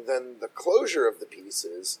 And then the closure of the piece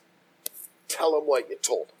is, tell them what you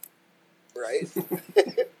told them. Right?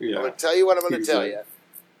 Yeah. I'm going to tell you what I'm going to tell you.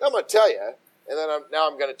 I'm going to tell you. And then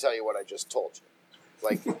I'm going to tell you what I just told you.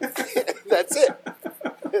 Like, that's it.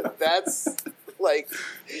 That's like,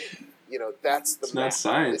 that's the. It's not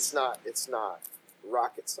science. It's not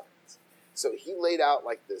rocket science. So he laid out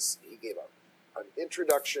like this. He gave an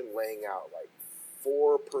introduction, laying out like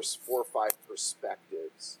four or five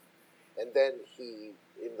perspectives, and then he,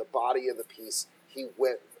 in the body of the piece, he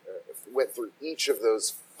went through each of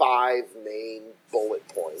those 5 main bullet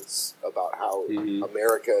points about how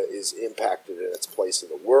America is impacted in its place in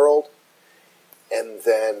the world. And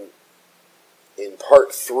then in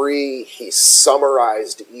part 3, he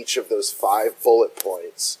summarized each of those 5 bullet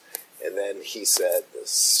points. And then he said, the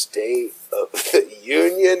state of the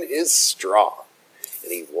union is strong.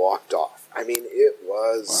 And he walked off. I mean, it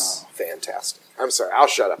was fantastic. I'm sorry, I'll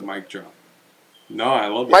shut up. Mic drop. No, I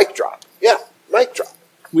love it. Mic drop. Yeah, mic drop.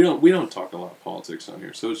 We don't talk a lot of politics on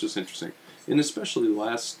here, so it's just interesting. And especially the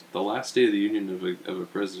last day of the union of a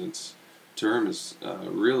president's term is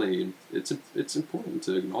really it's important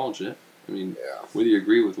to acknowledge it. I mean, whether you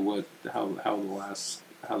agree with how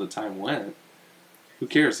the time went, who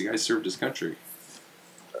cares? The guy served his country.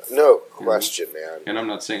 No question, man. And I'm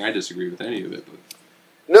not saying I disagree with any of it,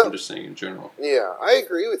 but I'm just saying in general. Yeah, I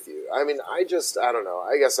agree with you. I mean, I don't know.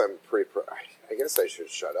 I guess I'm pretty. I guess I should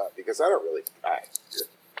shut up because I don't really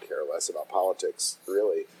care less about politics,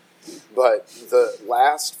 really. But the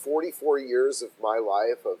last 44 years of my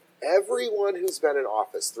life, of everyone who's been in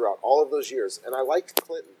office throughout all of those years, and I liked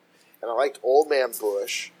Clinton, and I liked Old Man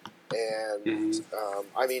Bush, and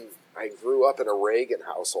I mean, I grew up in a Reagan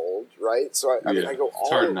household, right? So I mean, I go all.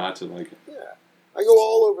 It's hard not to like it. Yeah, I go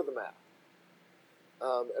all over the map,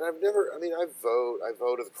 and I've never. I mean, I vote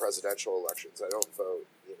at the presidential elections. I don't vote,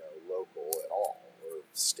 local at all or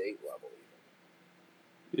state level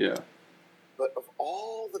even. Yeah. But of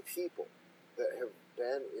all the people that have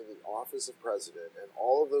been in the office of president and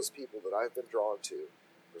all of those people that I've been drawn to,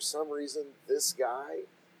 for some reason, this guy,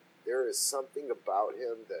 there is something about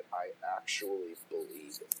him that I actually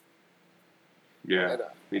believe in. Yeah,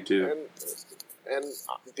 me too. And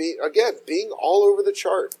being all over the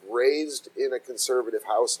chart, raised in a conservative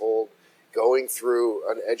household, going through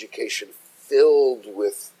an education filled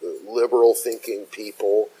with liberal thinking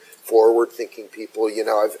people, forward-thinking people.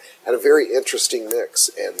 I've had a very interesting mix,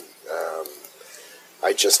 and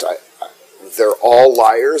they're all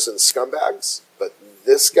liars and scumbags, but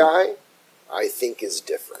this guy, I think, is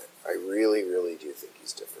different. I really, really do think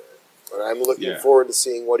he's different. And I'm looking forward to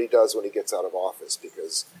seeing what he does when he gets out of office,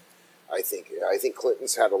 because I think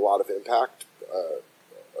Clinton's had a lot of impact,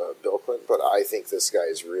 Bill Clinton, but I think this guy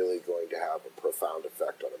is really going to have a profound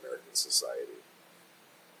effect on American society.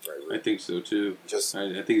 I think so too. I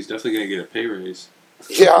think he's definitely going to get a pay raise.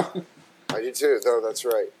 Yeah, I do too. No, that's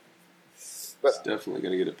right. But he's definitely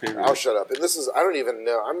going to get a pay raise. I'll shut up. And this is, I don't even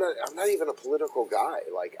know. I'm not even a political guy.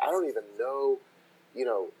 Like, I don't even know.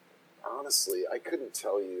 Honestly, I couldn't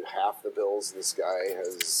tell you half the bills this guy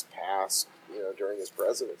has passed. During his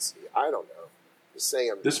presidency. I don't know. I'm just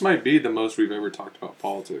saying. This might be the most we've ever talked about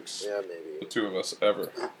politics. Yeah, maybe the two of us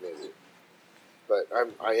ever. Maybe. But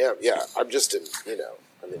I am. Yeah, I'm just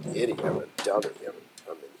I'm an idiot. I'm a dummy.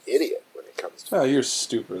 I'm an idiot when it comes to. Oh, you're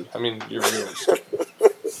stupid. I mean, you're really stupid.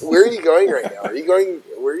 Where are you going right now?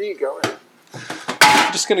 Where are you going?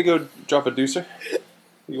 I'm just gonna go drop a deucer.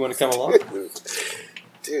 You want to come along?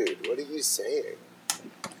 Dude, what are you saying?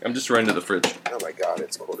 I'm just running to the fridge. Oh my God,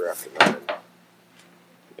 it's 9:15.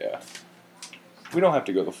 Yeah. We don't have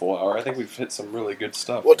to go the full hour. I think we've hit some really good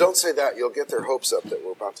stuff. Well, don't say that. You'll get their hopes up that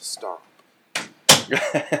we're about to stop.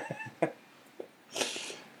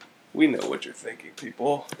 We know what you're thinking,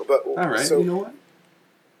 people. But, all right, so, you know what?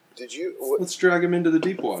 Did you? What, Let's drag him into the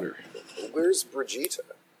deep water. where's Brigitte?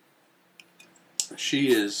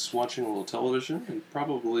 She is watching a little television and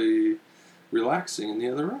probably relaxing in the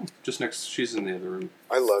other room. She's in the other room.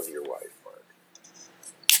 I love your wife, Mark.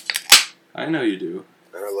 I know you do.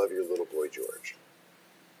 And I love your little boy, George.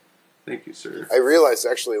 Thank you, sir. I realized,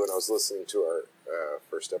 actually, when I was listening to our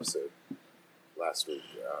first episode last week.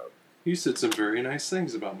 You said some very nice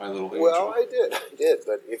things about my little angel. Well, I did.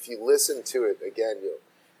 But if you listen to it again,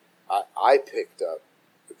 I picked up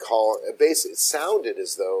the call. Basically, it sounded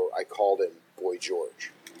as though I called him Boy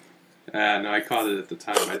George. No, I caught it at the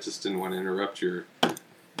time. I just didn't want to interrupt your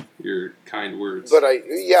kind words. But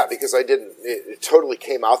because I didn't. It totally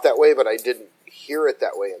came out that way, but I didn't hear it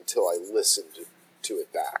that way until I listened to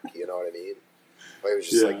it back. You know what I mean? It was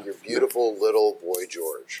just like your beautiful little Boy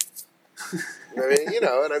George. I mean, and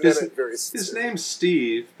I meant it very sincerely. His name's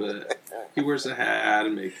Steve, but he wears a hat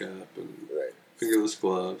and makeup and fingerless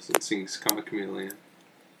gloves and sings Comic Chameleon.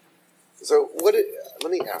 So, let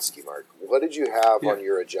me ask you, Mark, what did you have on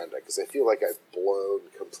your agenda? Because I feel like I've blown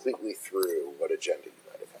completely through what agenda you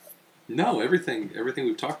might have had. No, everything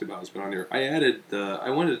we've talked about has been on here.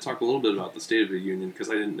 I wanted to talk a little bit about the State of the Union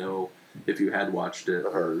because I didn't know if you had watched it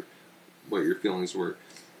or what your feelings were.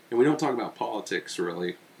 And we don't talk about politics,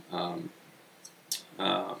 really.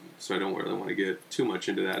 So I don't really want to get too much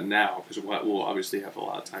into that now because we'll obviously have a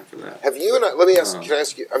lot of time for that. Have you and I, let me ask, can I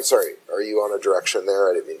ask you, I'm sorry, are you on a direction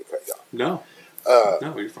there? I didn't mean to cut you off. No.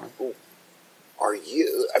 No, you're fine. Are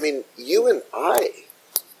you, you and I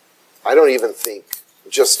don't even think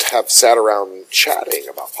just have sat around chatting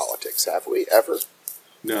about politics, have we, ever?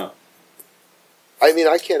 No.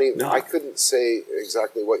 I can't even, I couldn't say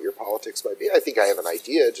exactly what your politics might be. I think I have an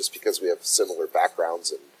idea just because we have similar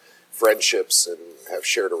backgrounds and friendships and have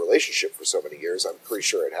shared a relationship for so many years. I'm pretty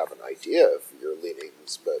sure I'd have an idea of your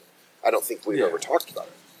leanings, but I don't think we've ever talked about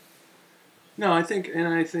it. No, I think,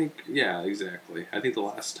 yeah, exactly. I think the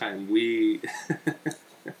last time the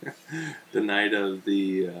night of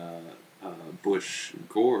the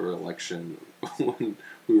Bush-Gore election, when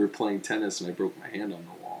we were playing tennis and I broke my hand on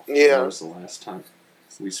the wall. Yeah. That was the last time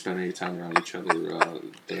we spent any time around each other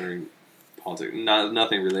during politics.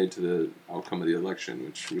 Nothing related to the outcome of the election,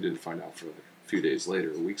 which we didn't find out for like a few days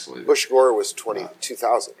later, weeks later. Bush-Gore was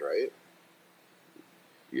 2000, right?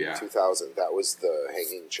 Yeah. 2000. That was the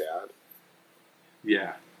hanging Chad.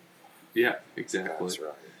 Yeah. Yeah, exactly. That's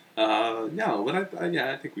right. No, but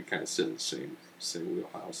I think we kind of sit in the same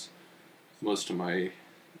wheelhouse. Most of my,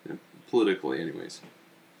 politically anyways,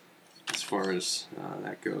 as far as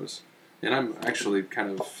that goes. And I'm actually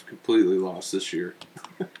kind of completely lost this year.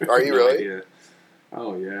 Are you really? Idea.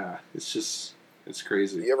 Oh, yeah. It's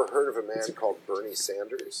crazy. You ever heard of a man called Bernie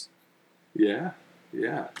Sanders? Yeah.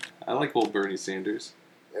 Yeah. I like old Bernie Sanders.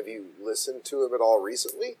 Have you listened to him at all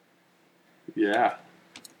recently? Yeah.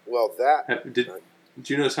 Well, Did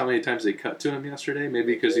you notice how many times they cut to him yesterday?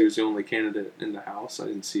 Maybe because he was the only candidate in the House. I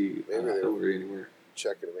didn't see Hillary anywhere.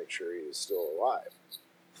 Checking to make sure he was still alive.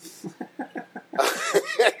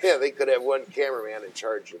 Yeah, they could have one cameraman in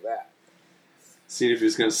charge of that. Seeing if he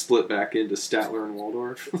was going to split back into Statler and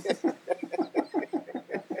Waldorf.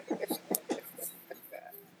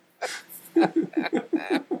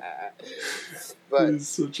 But he's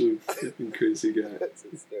such a fucking crazy guy. That's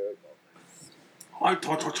hysterical. He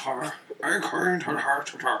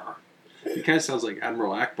kind of sounds like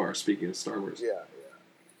Admiral Akbar speaking of Star Wars. Yeah.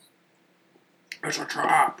 It's a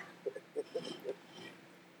trap.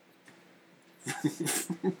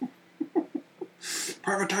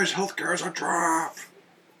 Privatized healthcare is a trap.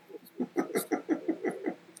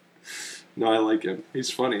 No, I like him.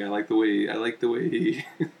 He's funny. I like the way he.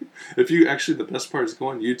 If you actually, the best part is go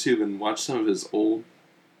on YouTube and watch some of his old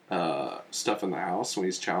stuff in the House when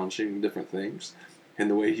he's challenging different things, and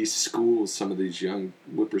the way he schools some of these young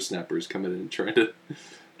whippersnappers coming in and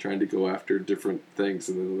trying to go after different things,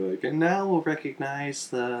 and then they're like, and now we'll recognize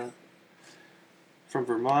from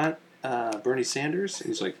Vermont, Bernie Sanders, and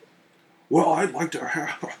he's like, well, I'd like to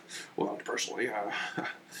have, well, personally,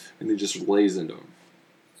 and he just lays into him.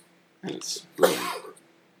 And it's brilliant.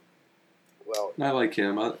 Well, and I like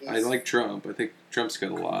him. I like Trump. I think Trump's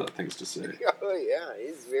got a lot of things to say. Oh, yeah.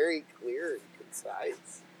 He's very clear and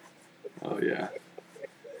concise. Oh, yeah.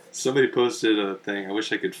 Somebody posted a thing. I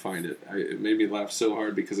wish I could find it. It made me laugh so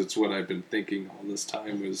hard because it's what I've been thinking all this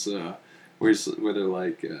time was where they're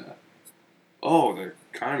like, oh, the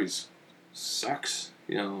economy sucks.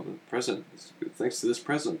 You know, the president, thanks to this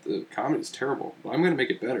president, the economy is terrible. But I'm going to make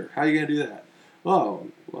it better. How are you going to do that? Oh,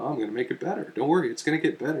 well, I'm going to make it better. Don't worry, it's going to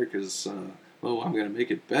get better because, I'm going to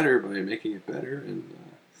make it better by making it better. And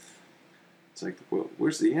it's like, well,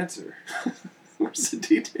 where's the answer? Where's the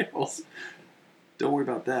details? Don't worry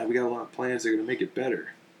about that. We got a lot of plans that are going to make it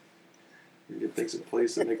better. We get things in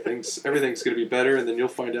place that make everything's going to be better, and then you'll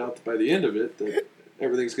find out that by the end of it that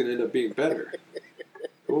everything's going to end up being better.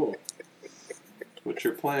 Cool. What's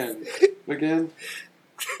your plan again?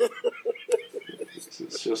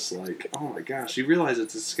 It's just like, oh my gosh, you realize that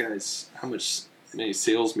this guy's, many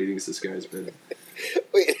sales meetings this guy's been in.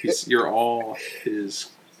 Wait. You're all his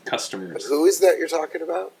customers. Who is that you're talking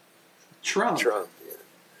about? Trump. Yeah.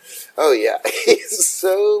 Oh, yeah. He's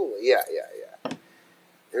so... Yeah.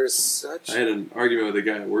 There's such... I had an argument with a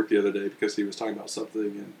guy at work the other day because he was talking about something,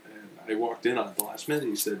 and I walked in on it the last minute.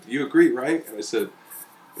 He said, "You agree, right?" And I said,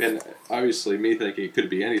 and obviously me thinking it could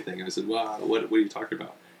be anything. I said, "Wow, what are you talking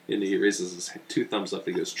about?" And he raises his 2 thumbs up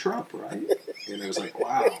and he goes, "Trump, right?" And I was like,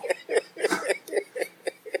 wow.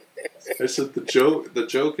 I said the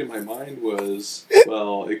joke in my mind was,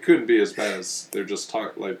 well, it couldn't be as bad as they're just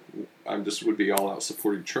would be all out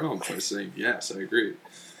supporting Trump by saying, yes, I agree.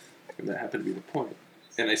 And that happened to be the point.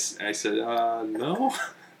 And I said, no.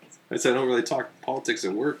 I said, I don't really talk politics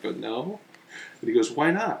at work, but no. And he goes,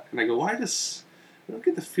 why not? And I go, I don't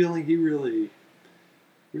get the feeling he really,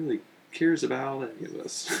 really cares about any of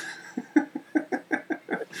us.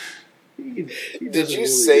 He Did you really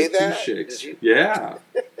say give that? 2 shakes. Yeah.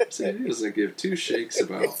 So he doesn't give 2 shakes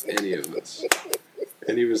about any of us.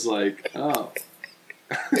 And he was like, oh.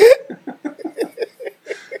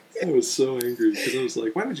 I was so angry because I was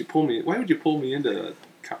like, why would you pull me into a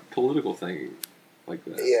political thing like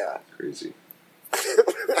that? Yeah. Crazy.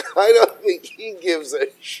 I don't think he gives a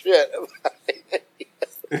shit about it.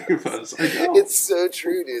 It was. I know. It's so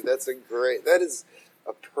true, dude. That is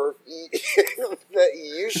a perfect... that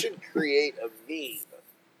you should create a meme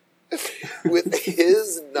with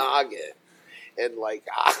his noggin. And,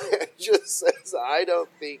 just says, I don't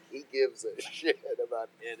think he gives a shit about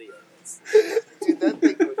any of us. Dude, that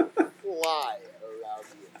thing would fly around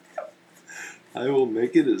you. I will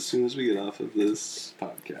make it as soon as we get off of this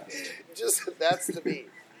podcast. That's the meme.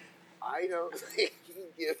 I don't think he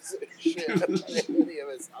gives a shit about any of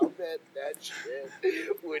us. I'll bet that shit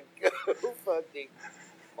would go fucking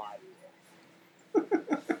viral.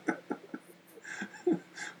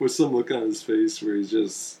 With some look on his face where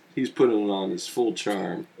he's putting on his full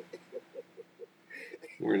charm.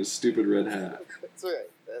 Wearing a stupid red hat. That's right.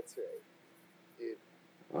 Dude,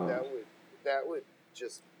 that would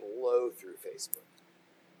just blow through Facebook.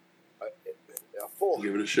 A full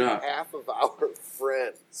Give it a shot. Half of our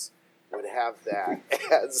friends would have that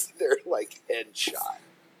as their headshot.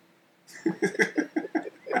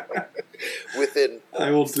 Within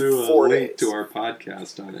I will do a 4 link days. to our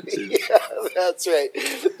podcast on it too. Yeah, that's right.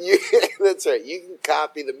 That's right. You can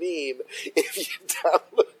copy the meme if you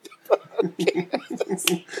download the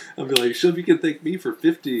podcast. I'll be like, Shub, you can thank me for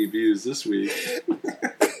 50 views this week.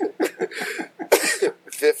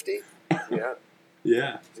 50? Yeah.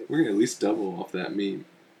 Yeah, we're gonna at least double off that meme.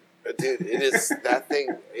 Dude, it is that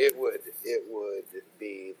thing. It would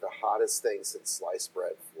be the hottest thing since sliced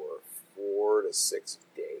bread for 4 to 6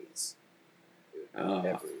 days.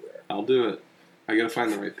 Everywhere. I'll do it. I gotta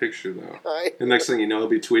find the right picture though. The next thing you know, I'll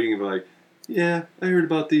be tweeting and be like, "Yeah, I heard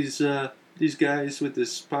about these guys with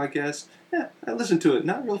this podcast. Yeah, I listened to it.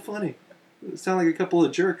 Not real funny. It sound like a couple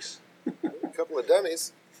of jerks. A couple of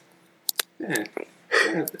dummies. Yeah."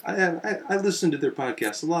 I listened to their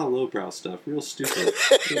podcast. A lot of lowbrow stuff. Real stupid.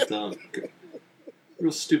 Real dumb.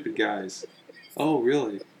 Real stupid guys. Oh,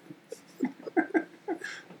 really?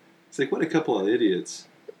 It's like, what a couple of idiots.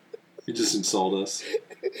 You just insult us.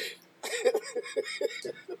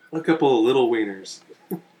 A couple of little wieners.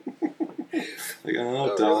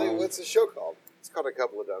 Oh, dumb. really? What's the show called? It's called A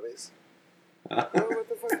Couple of Dummies. Oh, what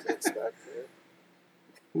the fuck do you expect,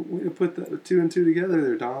 man? Way to put the 2 and 2 together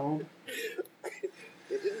there, Donald.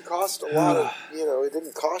 It didn't cost a lot of, it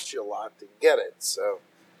didn't cost you a lot to get it, so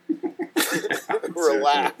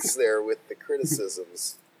relax there with the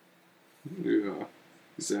criticisms. Yeah,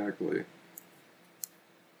 exactly.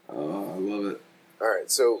 Oh, I love it. All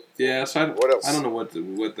right, so yeah, so what else? I don't know what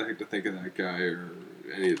the heck to think of that guy or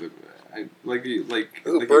any of the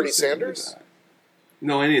Bernie Sanders?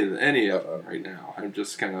 No, any of them right now. I'm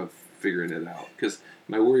just kind of figuring it out because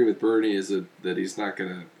my worry with Bernie is that he's not going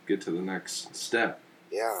to get to the next step.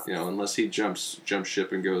 Yeah. Unless he jumps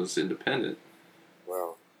ship and goes independent.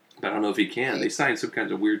 Well, but I don't know if he can. They signed some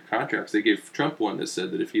kinds of weird contracts. They gave Trump one that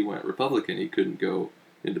said that if he went Republican, he couldn't go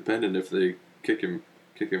independent if they kick him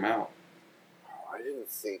out. I didn't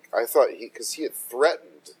think. I thought because he had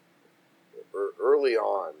threatened early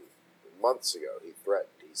on, months ago. He threatened.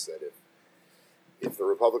 He said if the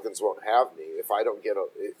Republicans won't have me, if I don't get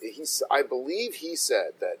I believe he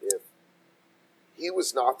said that he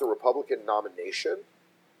was not the Republican nomination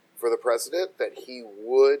for the president, that he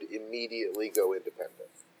would immediately go independent.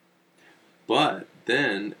 But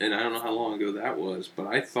then, and I don't know how long ago that was, but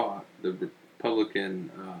I thought the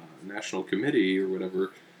Republican National Committee or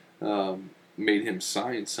whatever made him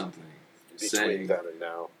sign something Between then and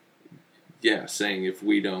now. Yeah, saying if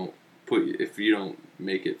you don't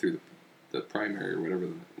make it through the primary or whatever,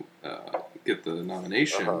 get the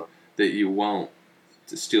nomination, that you won't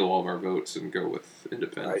to steal all of our votes and go with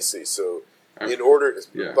independent. I see. So, and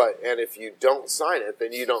if you don't sign it,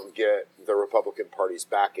 then you don't get the Republican Party's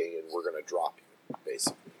backing, and we're going to drop you,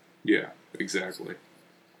 basically. Yeah, exactly.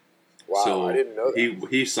 Wow, so I didn't know that.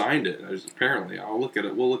 He signed it. Apparently, I'll look at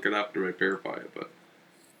it. We'll look it up to verify it, but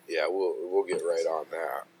yeah, we'll get right on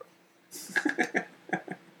that.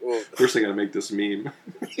 First, I got to make this meme.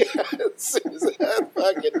 Yeah, as soon as that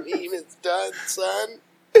fucking meme is done, son,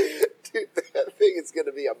 dude, that thing is going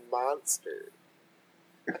to be a monster.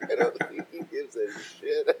 I don't think he gives a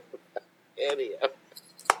shit about any of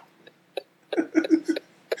it.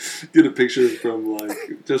 Get a picture from,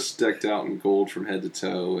 like, just decked out in gold from head to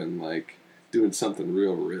toe and, like, doing something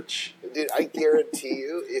real rich. Dude, I guarantee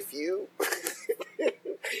you, if you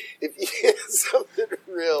get something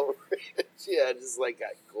real rich, yeah, just like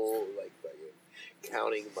got gold, like fucking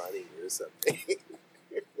counting money or something.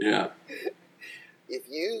 Yeah. If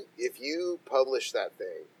you publish that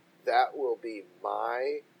thing, that will be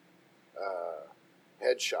my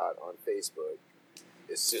headshot on Facebook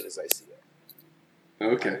as soon as I see it.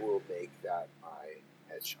 Okay. I will make that my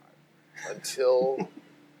headshot until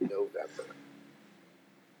November.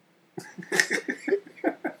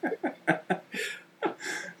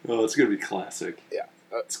 Oh, it's going to be classic. Yeah.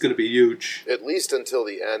 It's going to be huge. At least until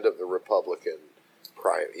the end of the Republican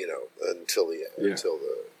until the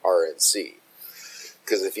RNC.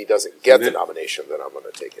 Because if he doesn't get the nomination, then I'm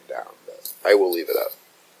going to take it down. But I will leave it up.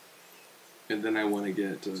 And then I want to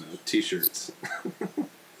get T-shirts.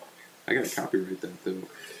 I got to copyright that though.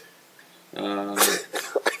 I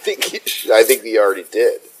think he already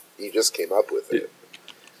did. He just came up with it.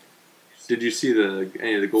 Did you see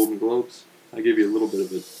any of the Golden Globes? I gave you a little bit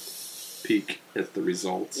of a peek at the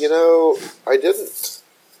results. You know, I didn't.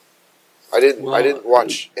 I didn't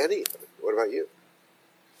watch any of it. What about you?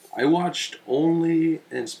 I watched only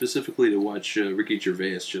and specifically to watch Ricky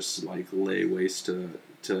Gervais just like lay waste to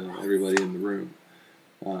everybody in the room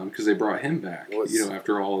because they brought him back.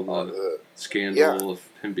 After all the scandal of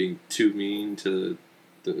him being too mean to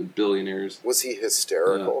the billionaires. Was he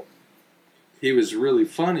hysterical? He was really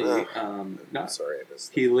funny. Sorry, I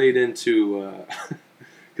missed that. He laid into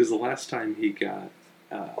because the last time he got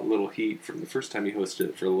a little heat from the first time he hosted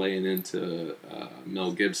it for laying into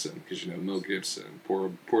Mel Gibson, because Mel Gibson,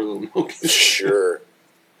 poor little Mel Gibson, sure,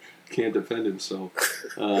 can't defend himself.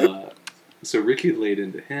 So Ricky laid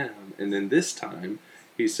into him, and then this time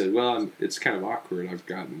he said, "Well, it's kind of awkward.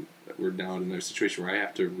 We're now in a situation where I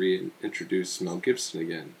have to reintroduce Mel Gibson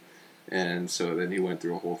again." And so then he went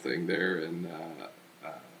through a whole thing there, and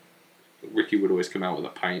Ricky would always come out with a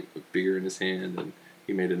pint of beer in his hand, and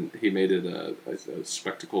he made it a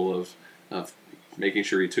spectacle of making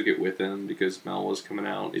sure he took it with him because Mel was coming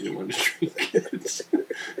out and he didn't want to drink it.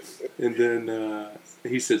 And then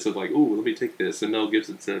he said something like, "Ooh, let me take this," and Mel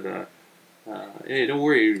Gibson said, "Hey, don't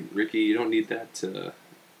worry, Ricky, you don't need that to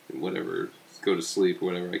whatever, go to sleep or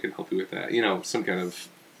whatever. I can help you with that." Some kind of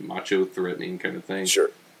macho threatening kind of thing. Sure.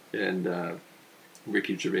 And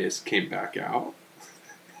Ricky Gervais came back out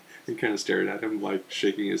and kind of stared at him, like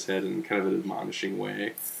shaking his head in kind of an admonishing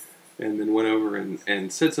way, and then went over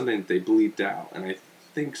and said something that they bleeped out, and I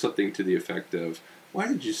think something to the effect of, "Why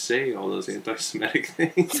did you say all those anti-Semitic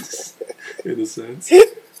things?" in a sense.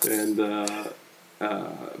 And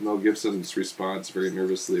Mel Gibson's response very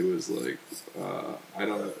nervously was like, "I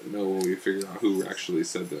don't know when we figure out who actually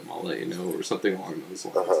said them, I'll let you know," or something along those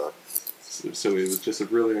lines. Uh-huh. So it was just a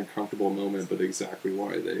really uncomfortable moment, but exactly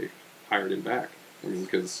why they hired him back. I mean,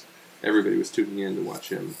 because everybody was tuning in to watch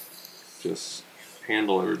him just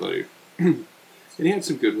handle everybody. And he had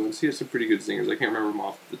some good ones. He had some pretty good singers. I can't remember them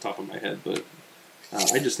off the top of my head, but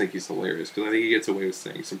I just think he's hilarious because I think he gets away with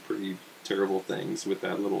saying some pretty terrible things with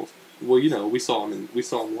that little. Well, we saw him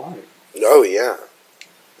live. Oh yeah,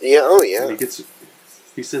 Oh yeah. And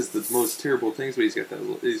he says the most terrible things, but he's got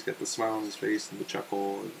the smile on his face and the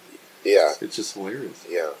chuckle. And yeah, it's just hilarious.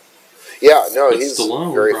 Yeah. Yeah, no, but he's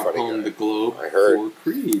Stallone very brought funny home guy. the Globe I heard, for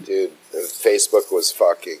Creed. Dude, Facebook was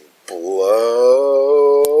fucking blowing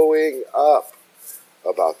up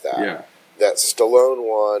about that. Yeah. That Stallone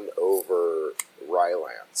won over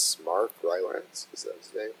Rylance. Mark Rylance, is that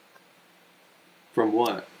his name? From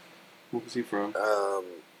what? What was he from?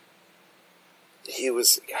 He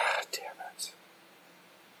was, God damn it.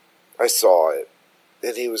 I saw it,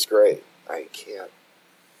 and he was great. I can't.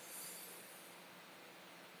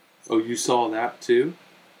 Oh, you saw that too?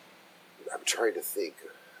 I'm trying to think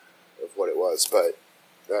of what it was, but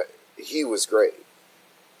he was great.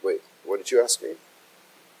 Wait, what did you ask me?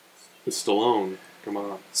 It's Stallone. Come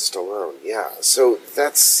on. Stallone, yeah. So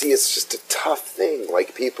it's just a tough thing.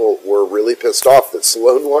 Like, people were really pissed off that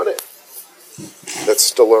Stallone won it.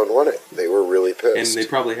 They were really pissed. And they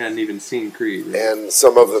probably hadn't even seen Creed. Right? And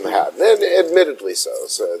some of them hadn't. And admittedly so.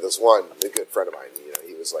 So this one, a good friend of mine,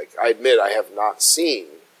 he was like, I admit I have not seen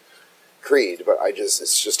Creed, but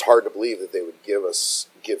it's just hard to believe that they would give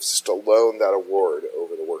Stallone that award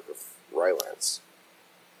over the work of Rylance.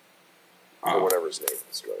 Or whatever his name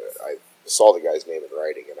is. I saw the guy's name in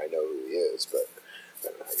writing, and I know who he is, but I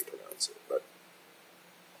don't know how you pronounce it. But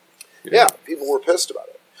yeah, people were pissed about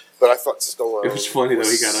it. But I thought Stallone. It was funny though.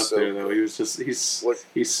 He got up there though. He was just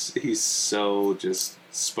he's so just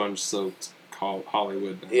sponge soaked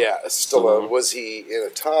Hollywood now. Yeah, Stallone. Was he in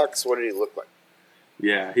a tux? What did he look like?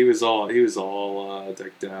 Yeah, he was all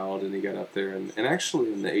decked out, and he got up there, and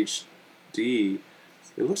actually in the HD,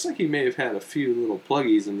 it looks like he may have had a few little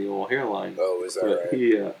pluggies in the old hairline. Oh, is that right?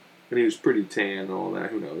 And he was pretty tan and all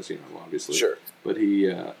that. Who knows? Obviously. Sure. But he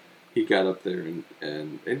got up there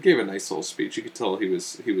and gave a nice little speech. You could tell he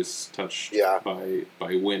was touched by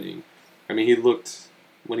winning. I mean,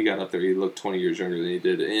 when he got up there, he looked 20 years younger than he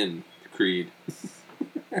did in Creed.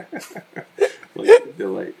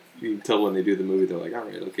 You can tell when they do the movie, they're like, all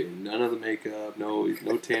right, okay, none of the makeup, no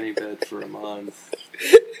tanning bed for a month.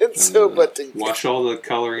 And so, wash all the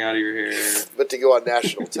coloring out of your hair. But to go on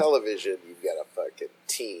national television, you've got a fucking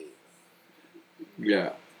teen.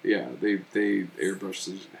 Yeah, they airbrushed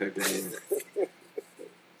the heck out of him.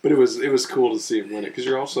 But it was cool to see him win it, because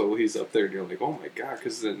he's up there and you're like, oh my god,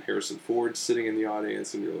 because then Harrison Ford's sitting in the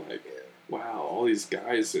audience and you're like, wow, all these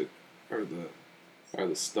guys that are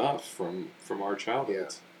the stuff from our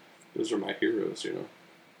childhoods. Yeah. Those are my heroes,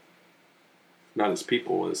 Not as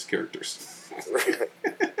people, as characters.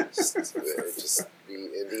 just the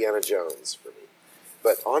Indiana Jones for me.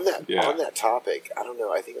 But on that topic, I don't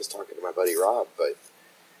know. I think I was talking to my buddy Rob, but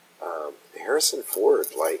Harrison Ford,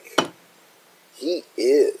 he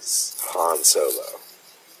is Han Solo.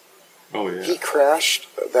 Oh yeah. He crashed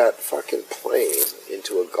that fucking plane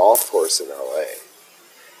into a golf course in LA,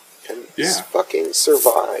 and he's fucking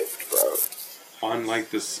survived, bro. On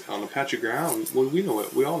on a patch of ground. Well, we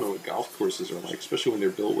all know what golf courses are like, especially when they're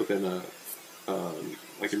built within a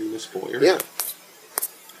municipal area.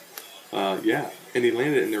 Yeah. And he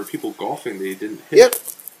landed, and there were people golfing that he didn't hit. Yeah,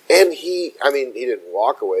 and he didn't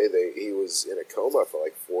walk away. He was in a coma for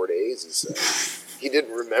 4 days. He said he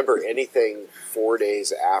didn't remember anything 4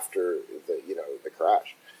 days after the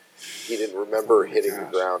crash. He didn't remember hitting the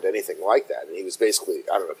ground, anything like that. And he was basically,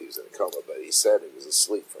 I don't know if he was in a coma, but he said he was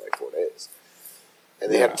asleep for 4 days.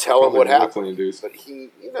 And they had to tell him what happened. But he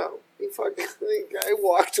fucking, the guy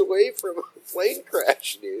walked away from a plane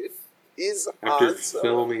crash, dude. He's after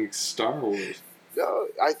filming Star Wars. No,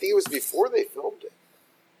 I think it was before they filmed it.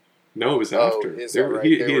 No, it was after. Is that right?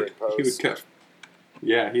 He would cut.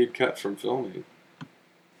 Yeah, he had cut from filming.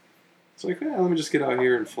 It's like, let me just get out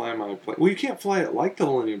here and fly my plane. Well, you can't fly it like the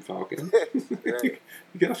Millennium Falcon. Right.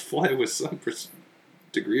 You gotta fly it with some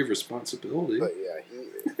degree of responsibility. But yeah,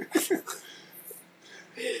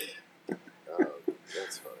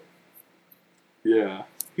 that's funny. Yeah,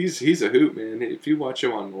 he's a hoot, man. If you watch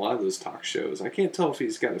him on a lot of those talk shows, I can't tell if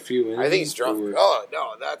he's got a few in. I think he's drunk. Oh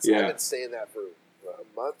no, I've been saying that for a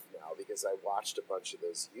month now because I watched a bunch of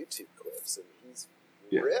those YouTube clips, and he's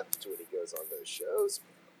ripped when he goes on those shows.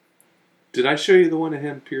 Did I show you the one of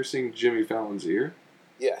him piercing Jimmy Fallon's ear?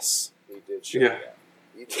 Yes, he did show that.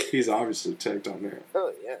 He's obviously tagged on there.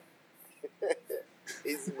 Oh yeah.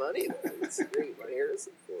 He's money though. It's great. My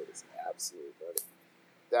Harrison Ford is absolutely money.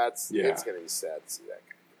 It's going to be sad to see that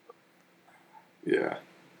guy. Yeah.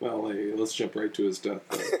 Well, hey, let's jump right to his death.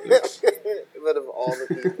 But of all the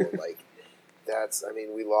people,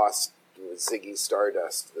 we lost Ziggy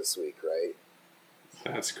Stardust this week, right?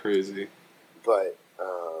 That's crazy. But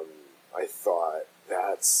I thought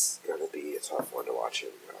that's going to be a tough one to watch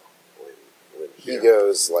him go. When he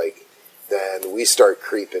goes, then we start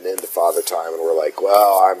creeping into Father Time, and we're like,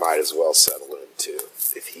 well, I might as well settle in, too,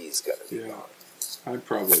 if he's going to be gone. I'm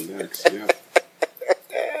probably next, yeah.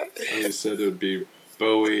 I said it would be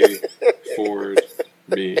Bowie, Ford,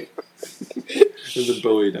 me. And then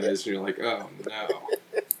Bowie dies, and you're like, oh, no.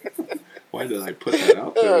 Why did I put that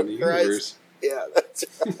out there in the universe? Yeah, that's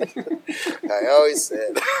right. I always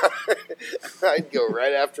said I'd go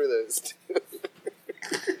right after those two.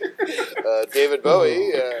 David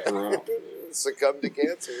Bowie crap. succumbed to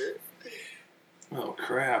cancer. Oh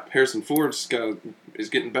crap! Harrison Ford is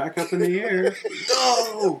getting back up in the air.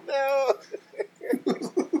 No! No!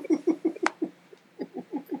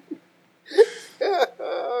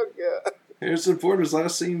 Oh, God. Harrison Ford was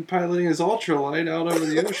last seen piloting his ultralight out over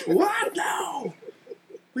the ocean. What? No!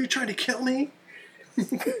 Were you trying to kill me? Yeah,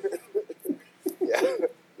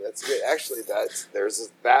 that's good. Actually, that's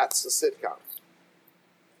a sitcom.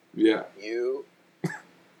 Yeah. You,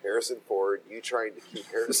 Harrison Ford, you trying to keep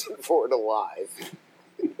Harrison Ford alive.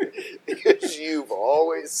 Because you've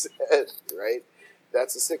always said, right?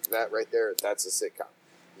 That right there, that's a sitcom.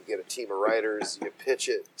 You get a team of writers, you pitch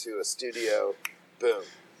it to a studio, boom.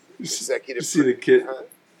 Executive. You see the kid,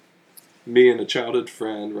 me and a childhood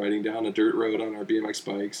friend riding down a dirt road on our BMX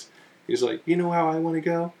bikes. He's like, you know how I want to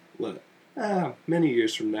go? What? Many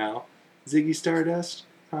years from now. Ziggy Stardust,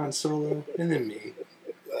 Han Solo, and then me.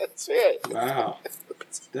 That's right. Wow.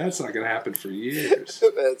 That's not going to happen for years.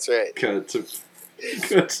 That's right. Cut to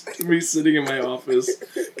me sitting in my office,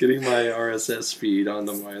 getting my RSS feed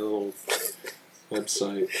onto my little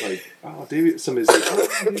website. Like, oh, somebody's like, oh,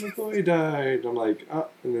 David Bowie died. I'm like, oh,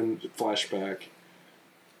 and then flashback.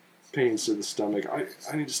 Pains to the stomach. I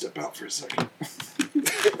need to step out for a second.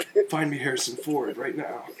 Find me Harrison Ford right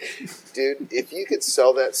now. Dude, if you could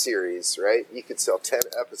sell that series, right, you could sell 10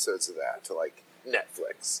 episodes of that to, like,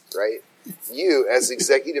 Netflix, right? You, as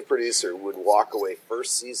executive producer, would walk away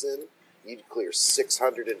first season, you'd clear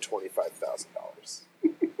 $625,000.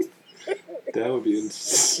 That would be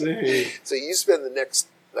insane. So you spend the next,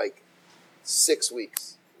 6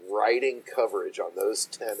 weeks writing coverage on those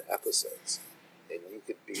 10 episodes, and you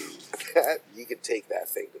could take that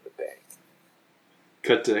thing to the bank.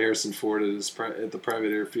 Cut to Harrison Ford at the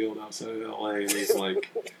private airfield outside of LA, and he's like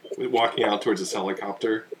walking out towards his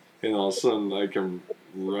helicopter, and all of a sudden, like, I'm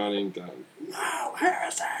running down. No,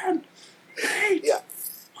 Harrison! Wait! Yeah,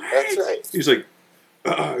 wait! That's right. He's like,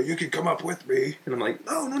 you can come up with me. And I'm like,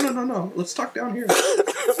 no. Let's talk down here.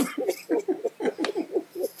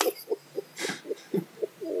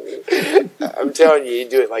 I'm telling you, you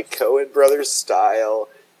do it like Coen Brothers style.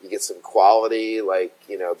 You get some quality,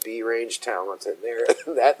 B-range talent in there.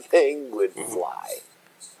 That thing would fly.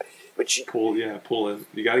 But pull in.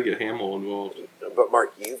 You got to get Hamill involved. But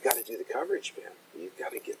Mark, you've got to do the coverage, man. You've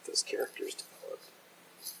got to get those characters developed.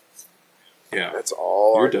 Yeah, that's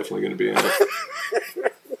all. You're definitely going to be in it.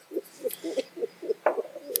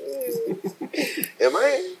 Am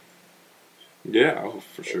I? Yeah,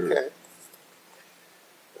 for sure. Okay.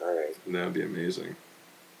 All right. That'd be amazing.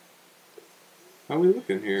 How are we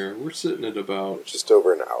looking here? We're sitting at about just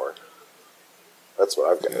over an hour. That's what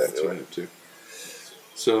I've got. That's what I have too.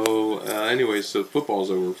 So, anyway, so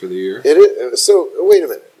football's over for the year. It is. So, wait a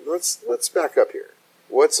minute. Let's back up here.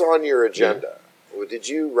 What's on your agenda? Yeah. Did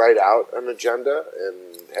you write out an agenda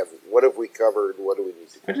and what have we covered? What do we need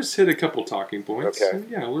to do? I just hit a couple talking points. Okay. And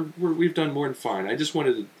yeah, we've done more than fine. I just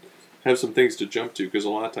wanted to have some things to jump to because a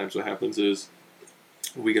lot of times what happens is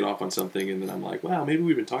we get off on something and then I'm like, wow, maybe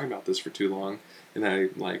we've been talking about this for too long. And then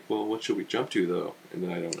I'm like, well, what should we jump to though? And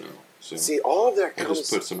then I don't know. So see, all of that comes. I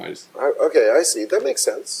just put some ice. Okay, I see. That makes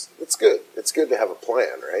sense. It's good. It's good to have a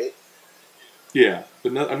plan, right? Yeah,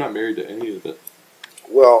 but I'm not married to any of it.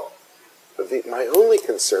 Well, my only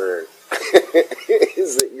concern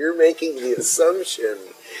is that you're making the assumption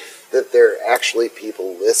that there are actually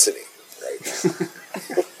people listening right now.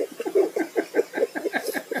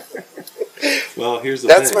 Well, here's the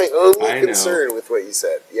That's thing. my only concern with what you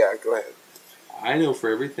said. Yeah, go ahead. I know for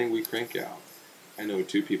everything we crank out, I know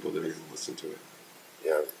 2 people that are going to listen to it.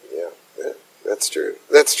 Yeah, that's true.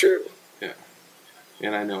 That's true. Yeah.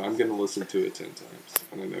 And I know I'm going to listen to it 10 times.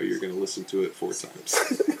 And I know you're going to listen to it 4 times.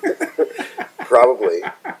 Probably.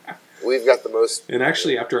 We've got the most... And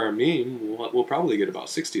actually, after our meme, we'll probably get about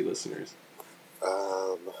 60 listeners.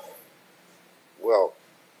 Well,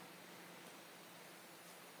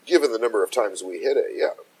 given the number of times we hit it,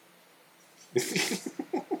 yeah.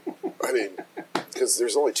 I mean, because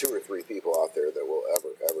there's only 2 or 3 people out there that will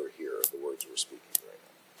ever hear the words we're speaking right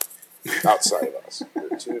now. Outside of us. There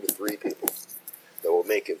are 2 to 3 people that will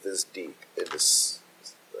make it this deep in this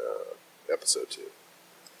episode 2.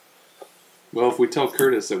 Well, if we tell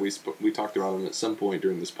Curtis that we talked about him at some point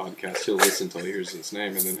during this podcast, he'll listen until he hears his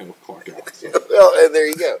name, and then he'll clock out. So. Well, and there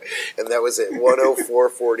you go. And that was at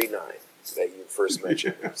 104.49 that you first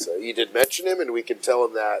mentioned him. So you did mention him, and we can tell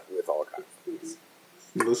him that with all confidence.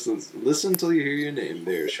 Listen until you hear your name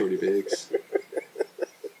there, Shorty Biggs.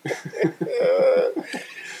 That's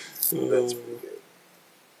pretty good.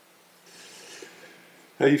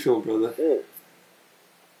 How you feeling, brother?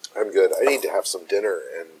 I'm good. I need to have some dinner,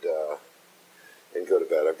 and and go to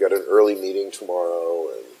bed. I've got an early meeting tomorrow,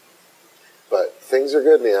 but things are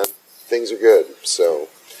good, man. Things are good. So,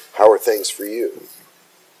 how are things for you?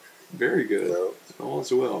 Very good. You know? All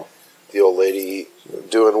is well. The old lady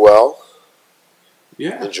doing well?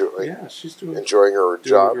 Yeah. Yeah, she's enjoying her doing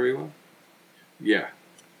job very well. Yeah,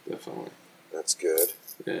 definitely. That's good.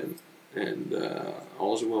 And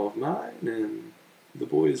all is well with mine, and the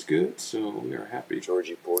boy is good, so we are happy.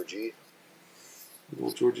 Georgie Porgy.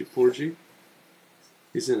 Little Georgie Porgy.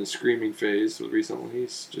 He's in a screaming phase recently.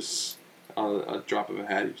 He's just, on a drop of a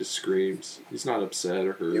hat, he just screams. He's not upset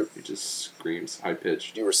or hurt. He just screams,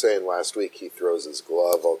 high-pitched. You were saying last week he throws his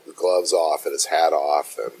gloves off and his hat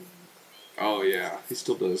off. And oh, yeah. He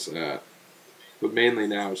still does that. But mainly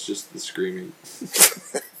now it's just the screaming.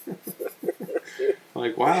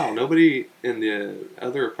 Like, wow, nobody in the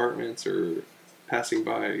other apartments or passing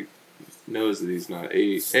by knows that he's not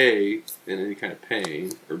A, in any kind of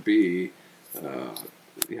pain, or B,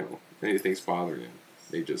 anything's bothering him.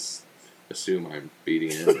 They just assume I'm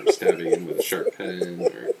beating him or stabbing him with a sharp pen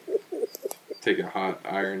or taking a hot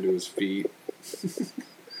iron to his feet.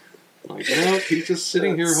 Like, no, he's just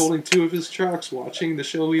sitting here holding two of his trucks watching the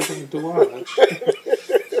show he wanted to watch.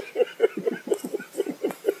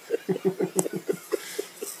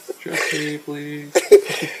 Trust me, please.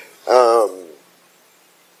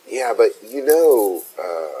 Yeah, but you know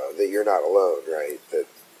that you're not alone, right? That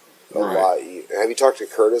lot. Have you talked to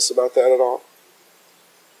Curtis about that at all?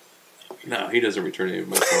 No, he doesn't return any of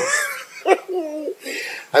my calls.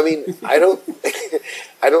 I mean, I don't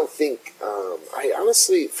think. I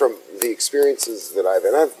honestly, from the experiences that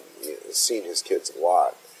I've seen his kids a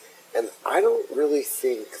lot, and I don't really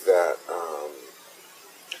think that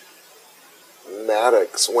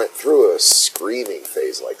Maddox went through a screaming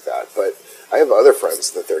phase like that. But I have other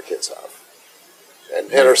friends that their kids have,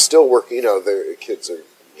 and are still working. You know, their kids are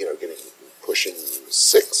pushing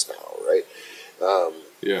 6 now, right?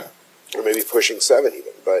 Or maybe pushing 7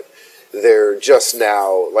 even, but they're just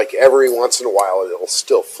now, like, every once in a while it'll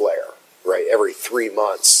still flare, right? Every 3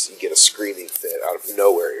 months you get a screaming fit out of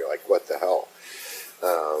nowhere. You're like, what the hell?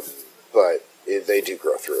 But they do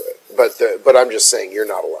grow through it. But I'm just saying, you're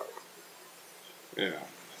not alone. Yeah,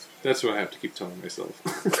 that's what I have to keep telling myself.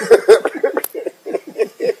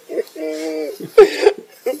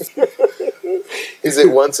 Is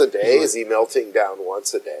it once a day? Is he melting down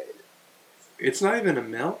once a day? It's not even a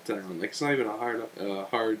meltdown. Like, it's not even a hard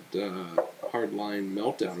line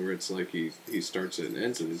meltdown where it's like he starts it and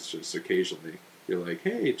ends it. It's just occasionally you're like,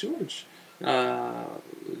 hey, George,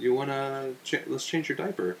 you wanna let's change your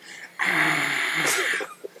diaper.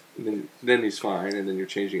 And then he's fine, and then you're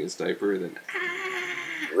changing his diaper, and then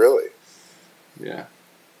really, yeah,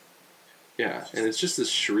 and it's just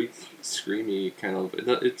this screamy kind of.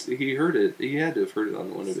 He heard it. He had to have heard it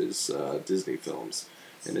on one of his Disney films.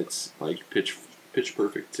 And it's like pitch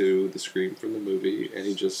perfect to the scream from the movie, and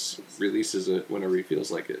he just releases it whenever he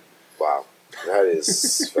feels like it. Wow. That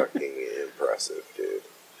is fucking impressive, dude.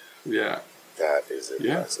 Yeah. That is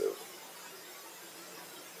impressive.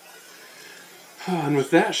 Yeah. And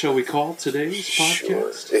with that, shall we call today's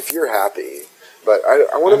podcast? Sure. If you're happy. But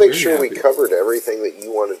I want to make sure happy. We covered everything that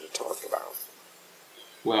you wanted to talk about.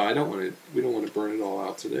 Well, we don't want to burn it all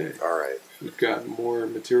out today. All right. We've got more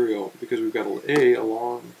material because we've got a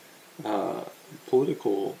long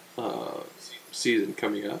political season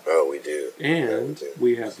coming up. Oh, we do. And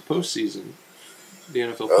we have the postseason, the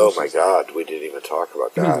NFL postseason. Oh my God, we didn't even talk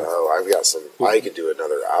about that. I've got some. I could do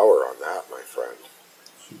another hour on that, my friend.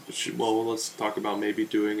 Well, let's talk about maybe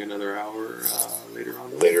doing another hour later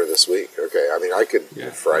on. Later this week. Okay. I mean, I could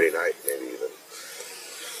Friday night, maybe even.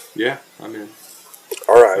 Yeah, I'm in.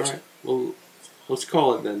 All right. Well, let's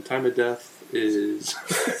call it then. Time of death is...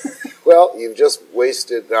 Well, you've just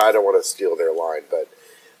wasted... I don't want to steal their line, but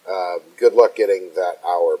good luck getting that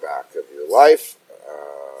hour back of your life.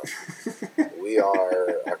 We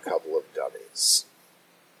are a couple of dummies.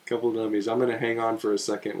 I'm going to hang on for a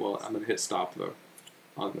second. Well, I'm going to hit stop, though,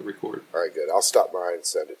 on the record. All right, good. I'll stop by and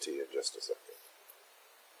send it to you in just a second.